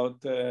problems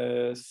about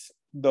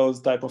those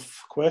type of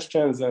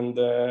questions, and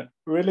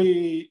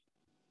really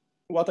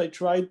what I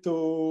tried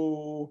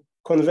to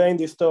convey in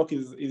this talk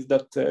is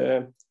that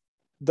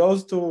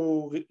those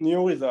 2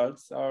 new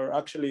results are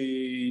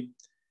actually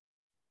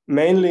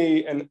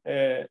mainly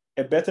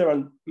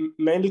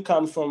mainly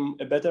come from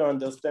a better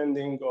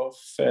understanding of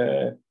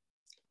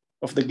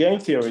the game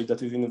theory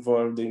that is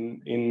involved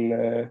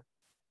in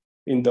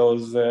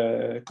those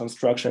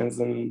constructions,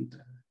 and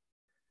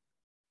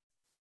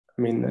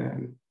I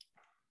mean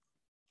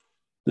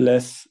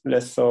less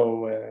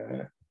so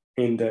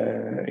in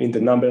the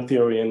number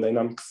theory and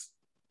dynamics.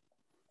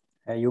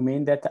 You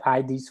mean that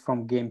IDs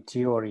from game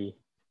theory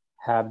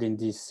helped in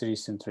these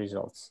recent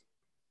results?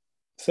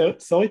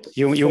 Sorry?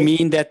 You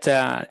mean that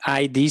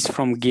IDs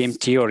from game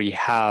theory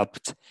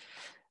helped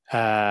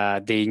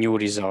the new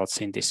results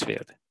in this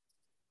field?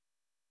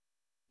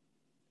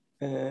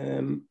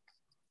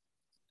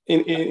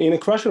 In a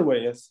crucial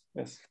way, yes.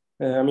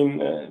 I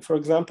mean, for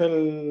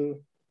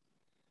example,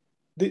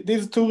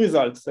 these 2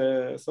 results.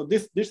 So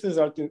this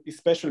result,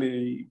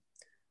 especially,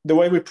 the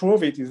way we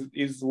prove it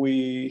is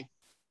we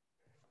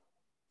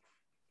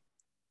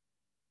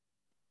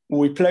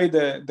play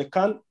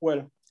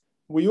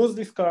we use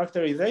this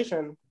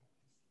characterization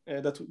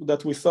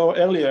that we saw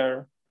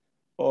earlier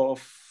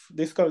of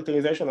this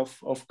characterization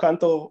of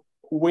Cantor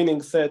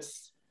winning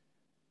sets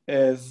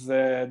as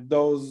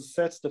those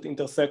sets that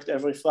intersect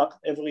every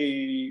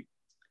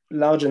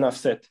large enough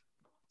set.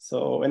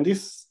 So, and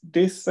this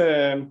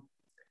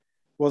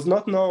was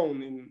not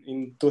known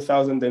in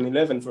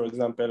 2011, for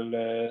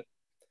example,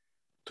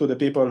 to the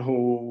people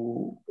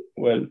who,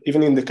 well,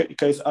 even in the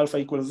case alpha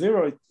equals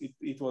 0,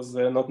 it was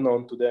not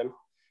known to them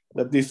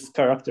that this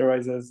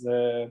characterizes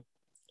the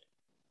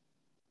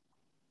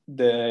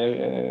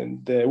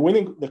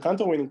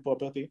Cantor winning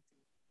property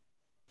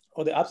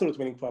or the absolute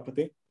winning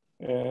property.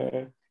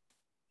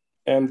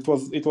 And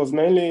it was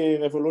mainly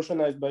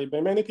revolutionized by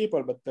many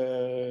people, but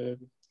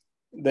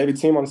David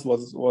Simmons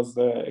was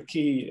a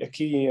key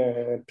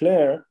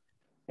player,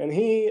 and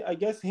I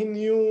guess he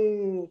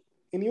knew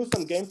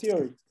some game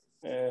theory.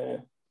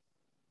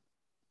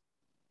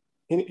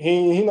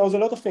 He knows a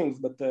lot of things,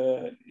 but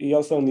he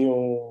also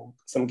knew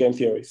some game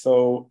theory.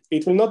 So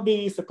it will not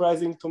be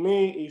surprising to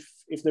me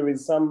if there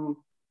is some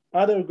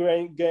other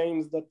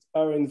games that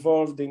are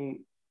involved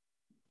in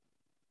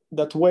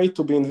that way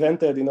to be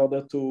invented in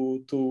order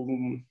to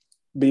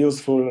be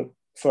useful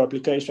for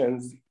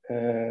applications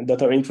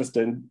that are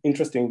interesting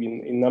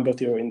in number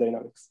theory and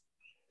dynamics.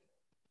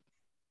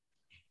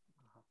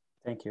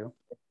 Thank you.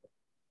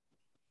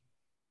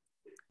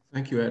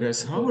 Thank you,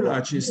 Erez. How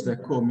large is the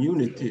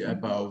community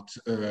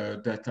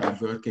that are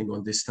working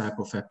on this type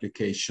of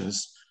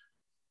applications?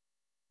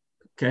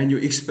 Can you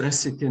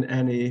express it in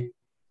any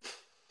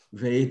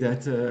way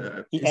that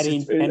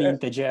any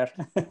integer?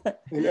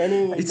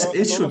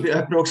 It should be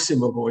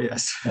approximable,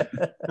 yes.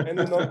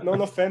 Any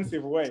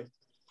non-offensive way.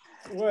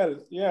 Well,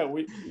 yeah,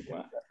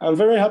 I'm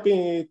very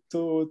happy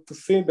to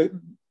see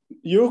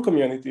your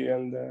community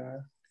and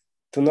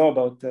to know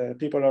about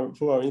people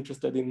who are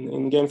interested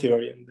in game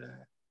theory and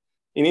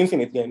in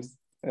infinite games.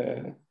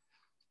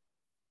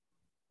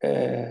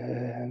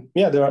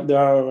 Yeah, there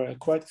are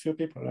quite a few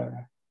people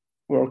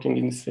working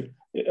in this field.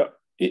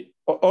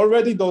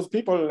 Already those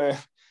people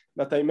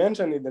that I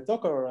mentioned in the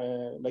talk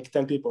are like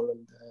 10 people,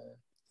 and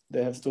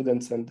they have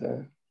students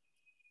and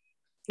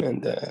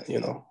you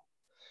know,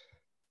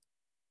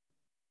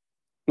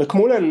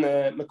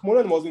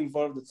 McMullen was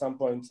involved at some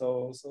point,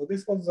 so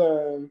this was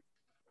an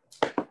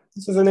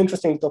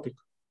interesting topic.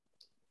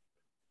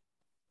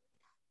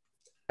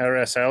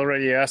 Erez, I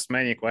already asked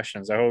many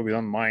questions. I hope you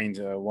don't mind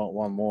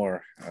one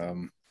more.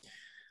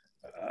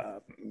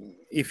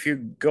 If you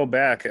go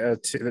back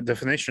to the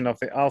definition of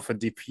the alpha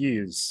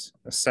diffuse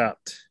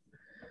set,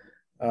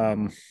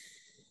 go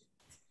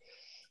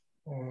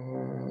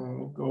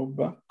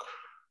back.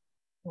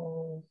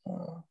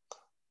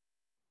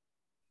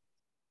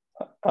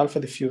 Alpha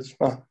diffuse.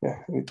 Yeah,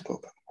 I need to go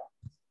back.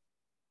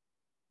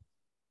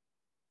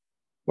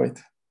 Wait,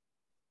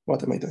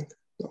 what am I doing?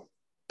 No.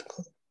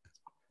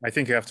 I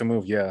think you have to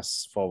move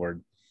yes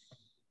forward.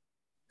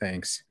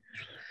 Thanks.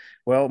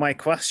 Well, my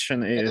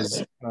question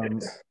is,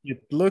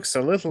 it looks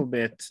a little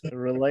bit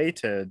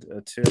related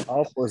to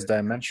Alpha's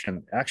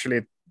dimension.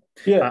 Actually,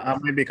 yeah. I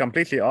may be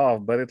completely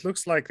off, but it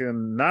looks like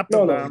an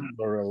upper bound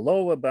or a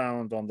lower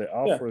bound on the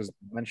Alpha's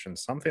dimension,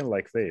 something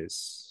like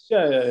this.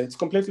 Yeah, it's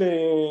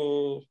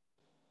completely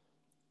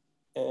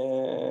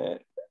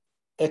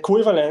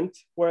equivalent.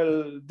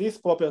 Well, this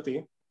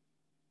property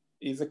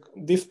has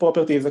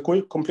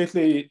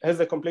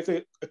a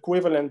completely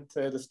equivalent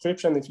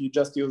description if you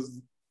just use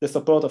the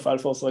support of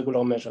Alphor's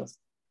regular measures.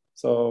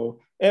 So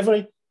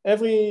every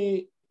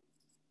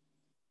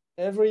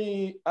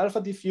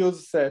alpha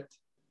diffuse set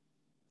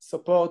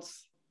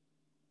supports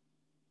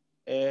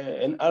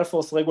an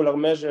Alphor's regular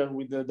measure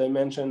with the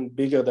dimension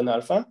bigger than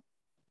alpha.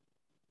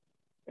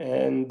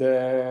 And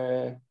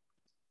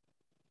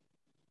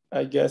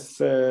I guess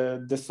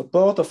the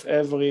support of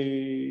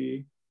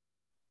every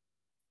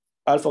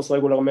Alphor's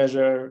regular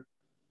measure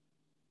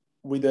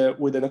with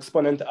an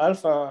exponent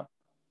alpha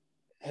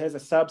has a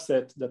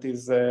subset that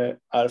is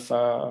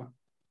alpha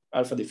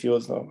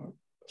diffuse,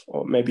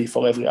 or maybe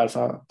for every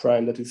alpha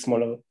prime that is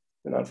smaller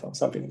than alpha, or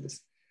something like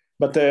this.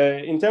 But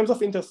in terms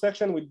of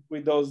intersection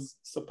with those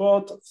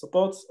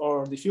supports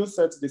or diffuse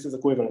sets, this is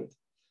equivalent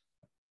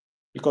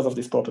because of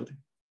this property.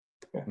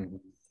 Yeah. Mm-hmm.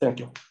 Thank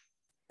you.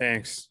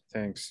 Thanks.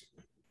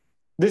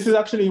 This is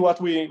actually what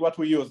we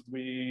used.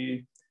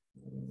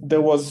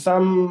 There was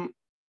some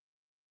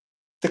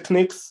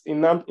techniques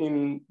in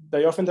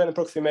Diophantine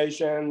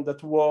approximation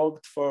that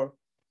worked for.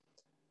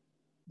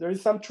 There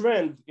is some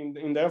trend in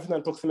Diophantine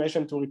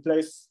approximation to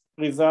replace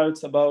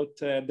results about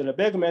the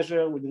Lebesgue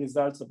measure with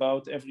results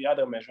about every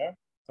other measure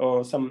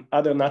or some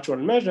other natural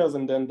measures,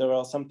 and then there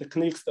are some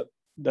techniques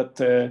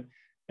that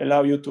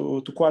allow you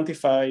to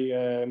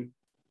quantify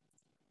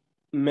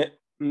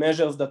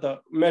measures that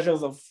are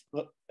measures of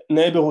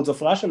neighborhoods of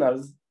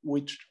rationals,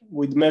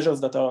 with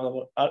measures that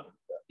are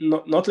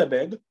not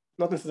Lebesgue,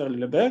 not necessarily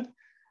Lebesgue,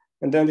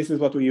 and then this is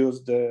what we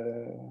used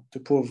to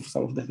prove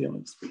some of the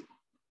theorems.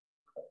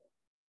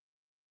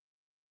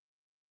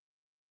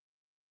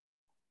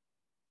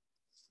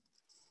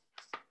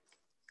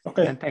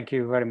 Okay. And thank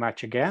you very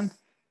much again.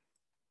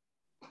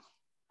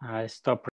 I stop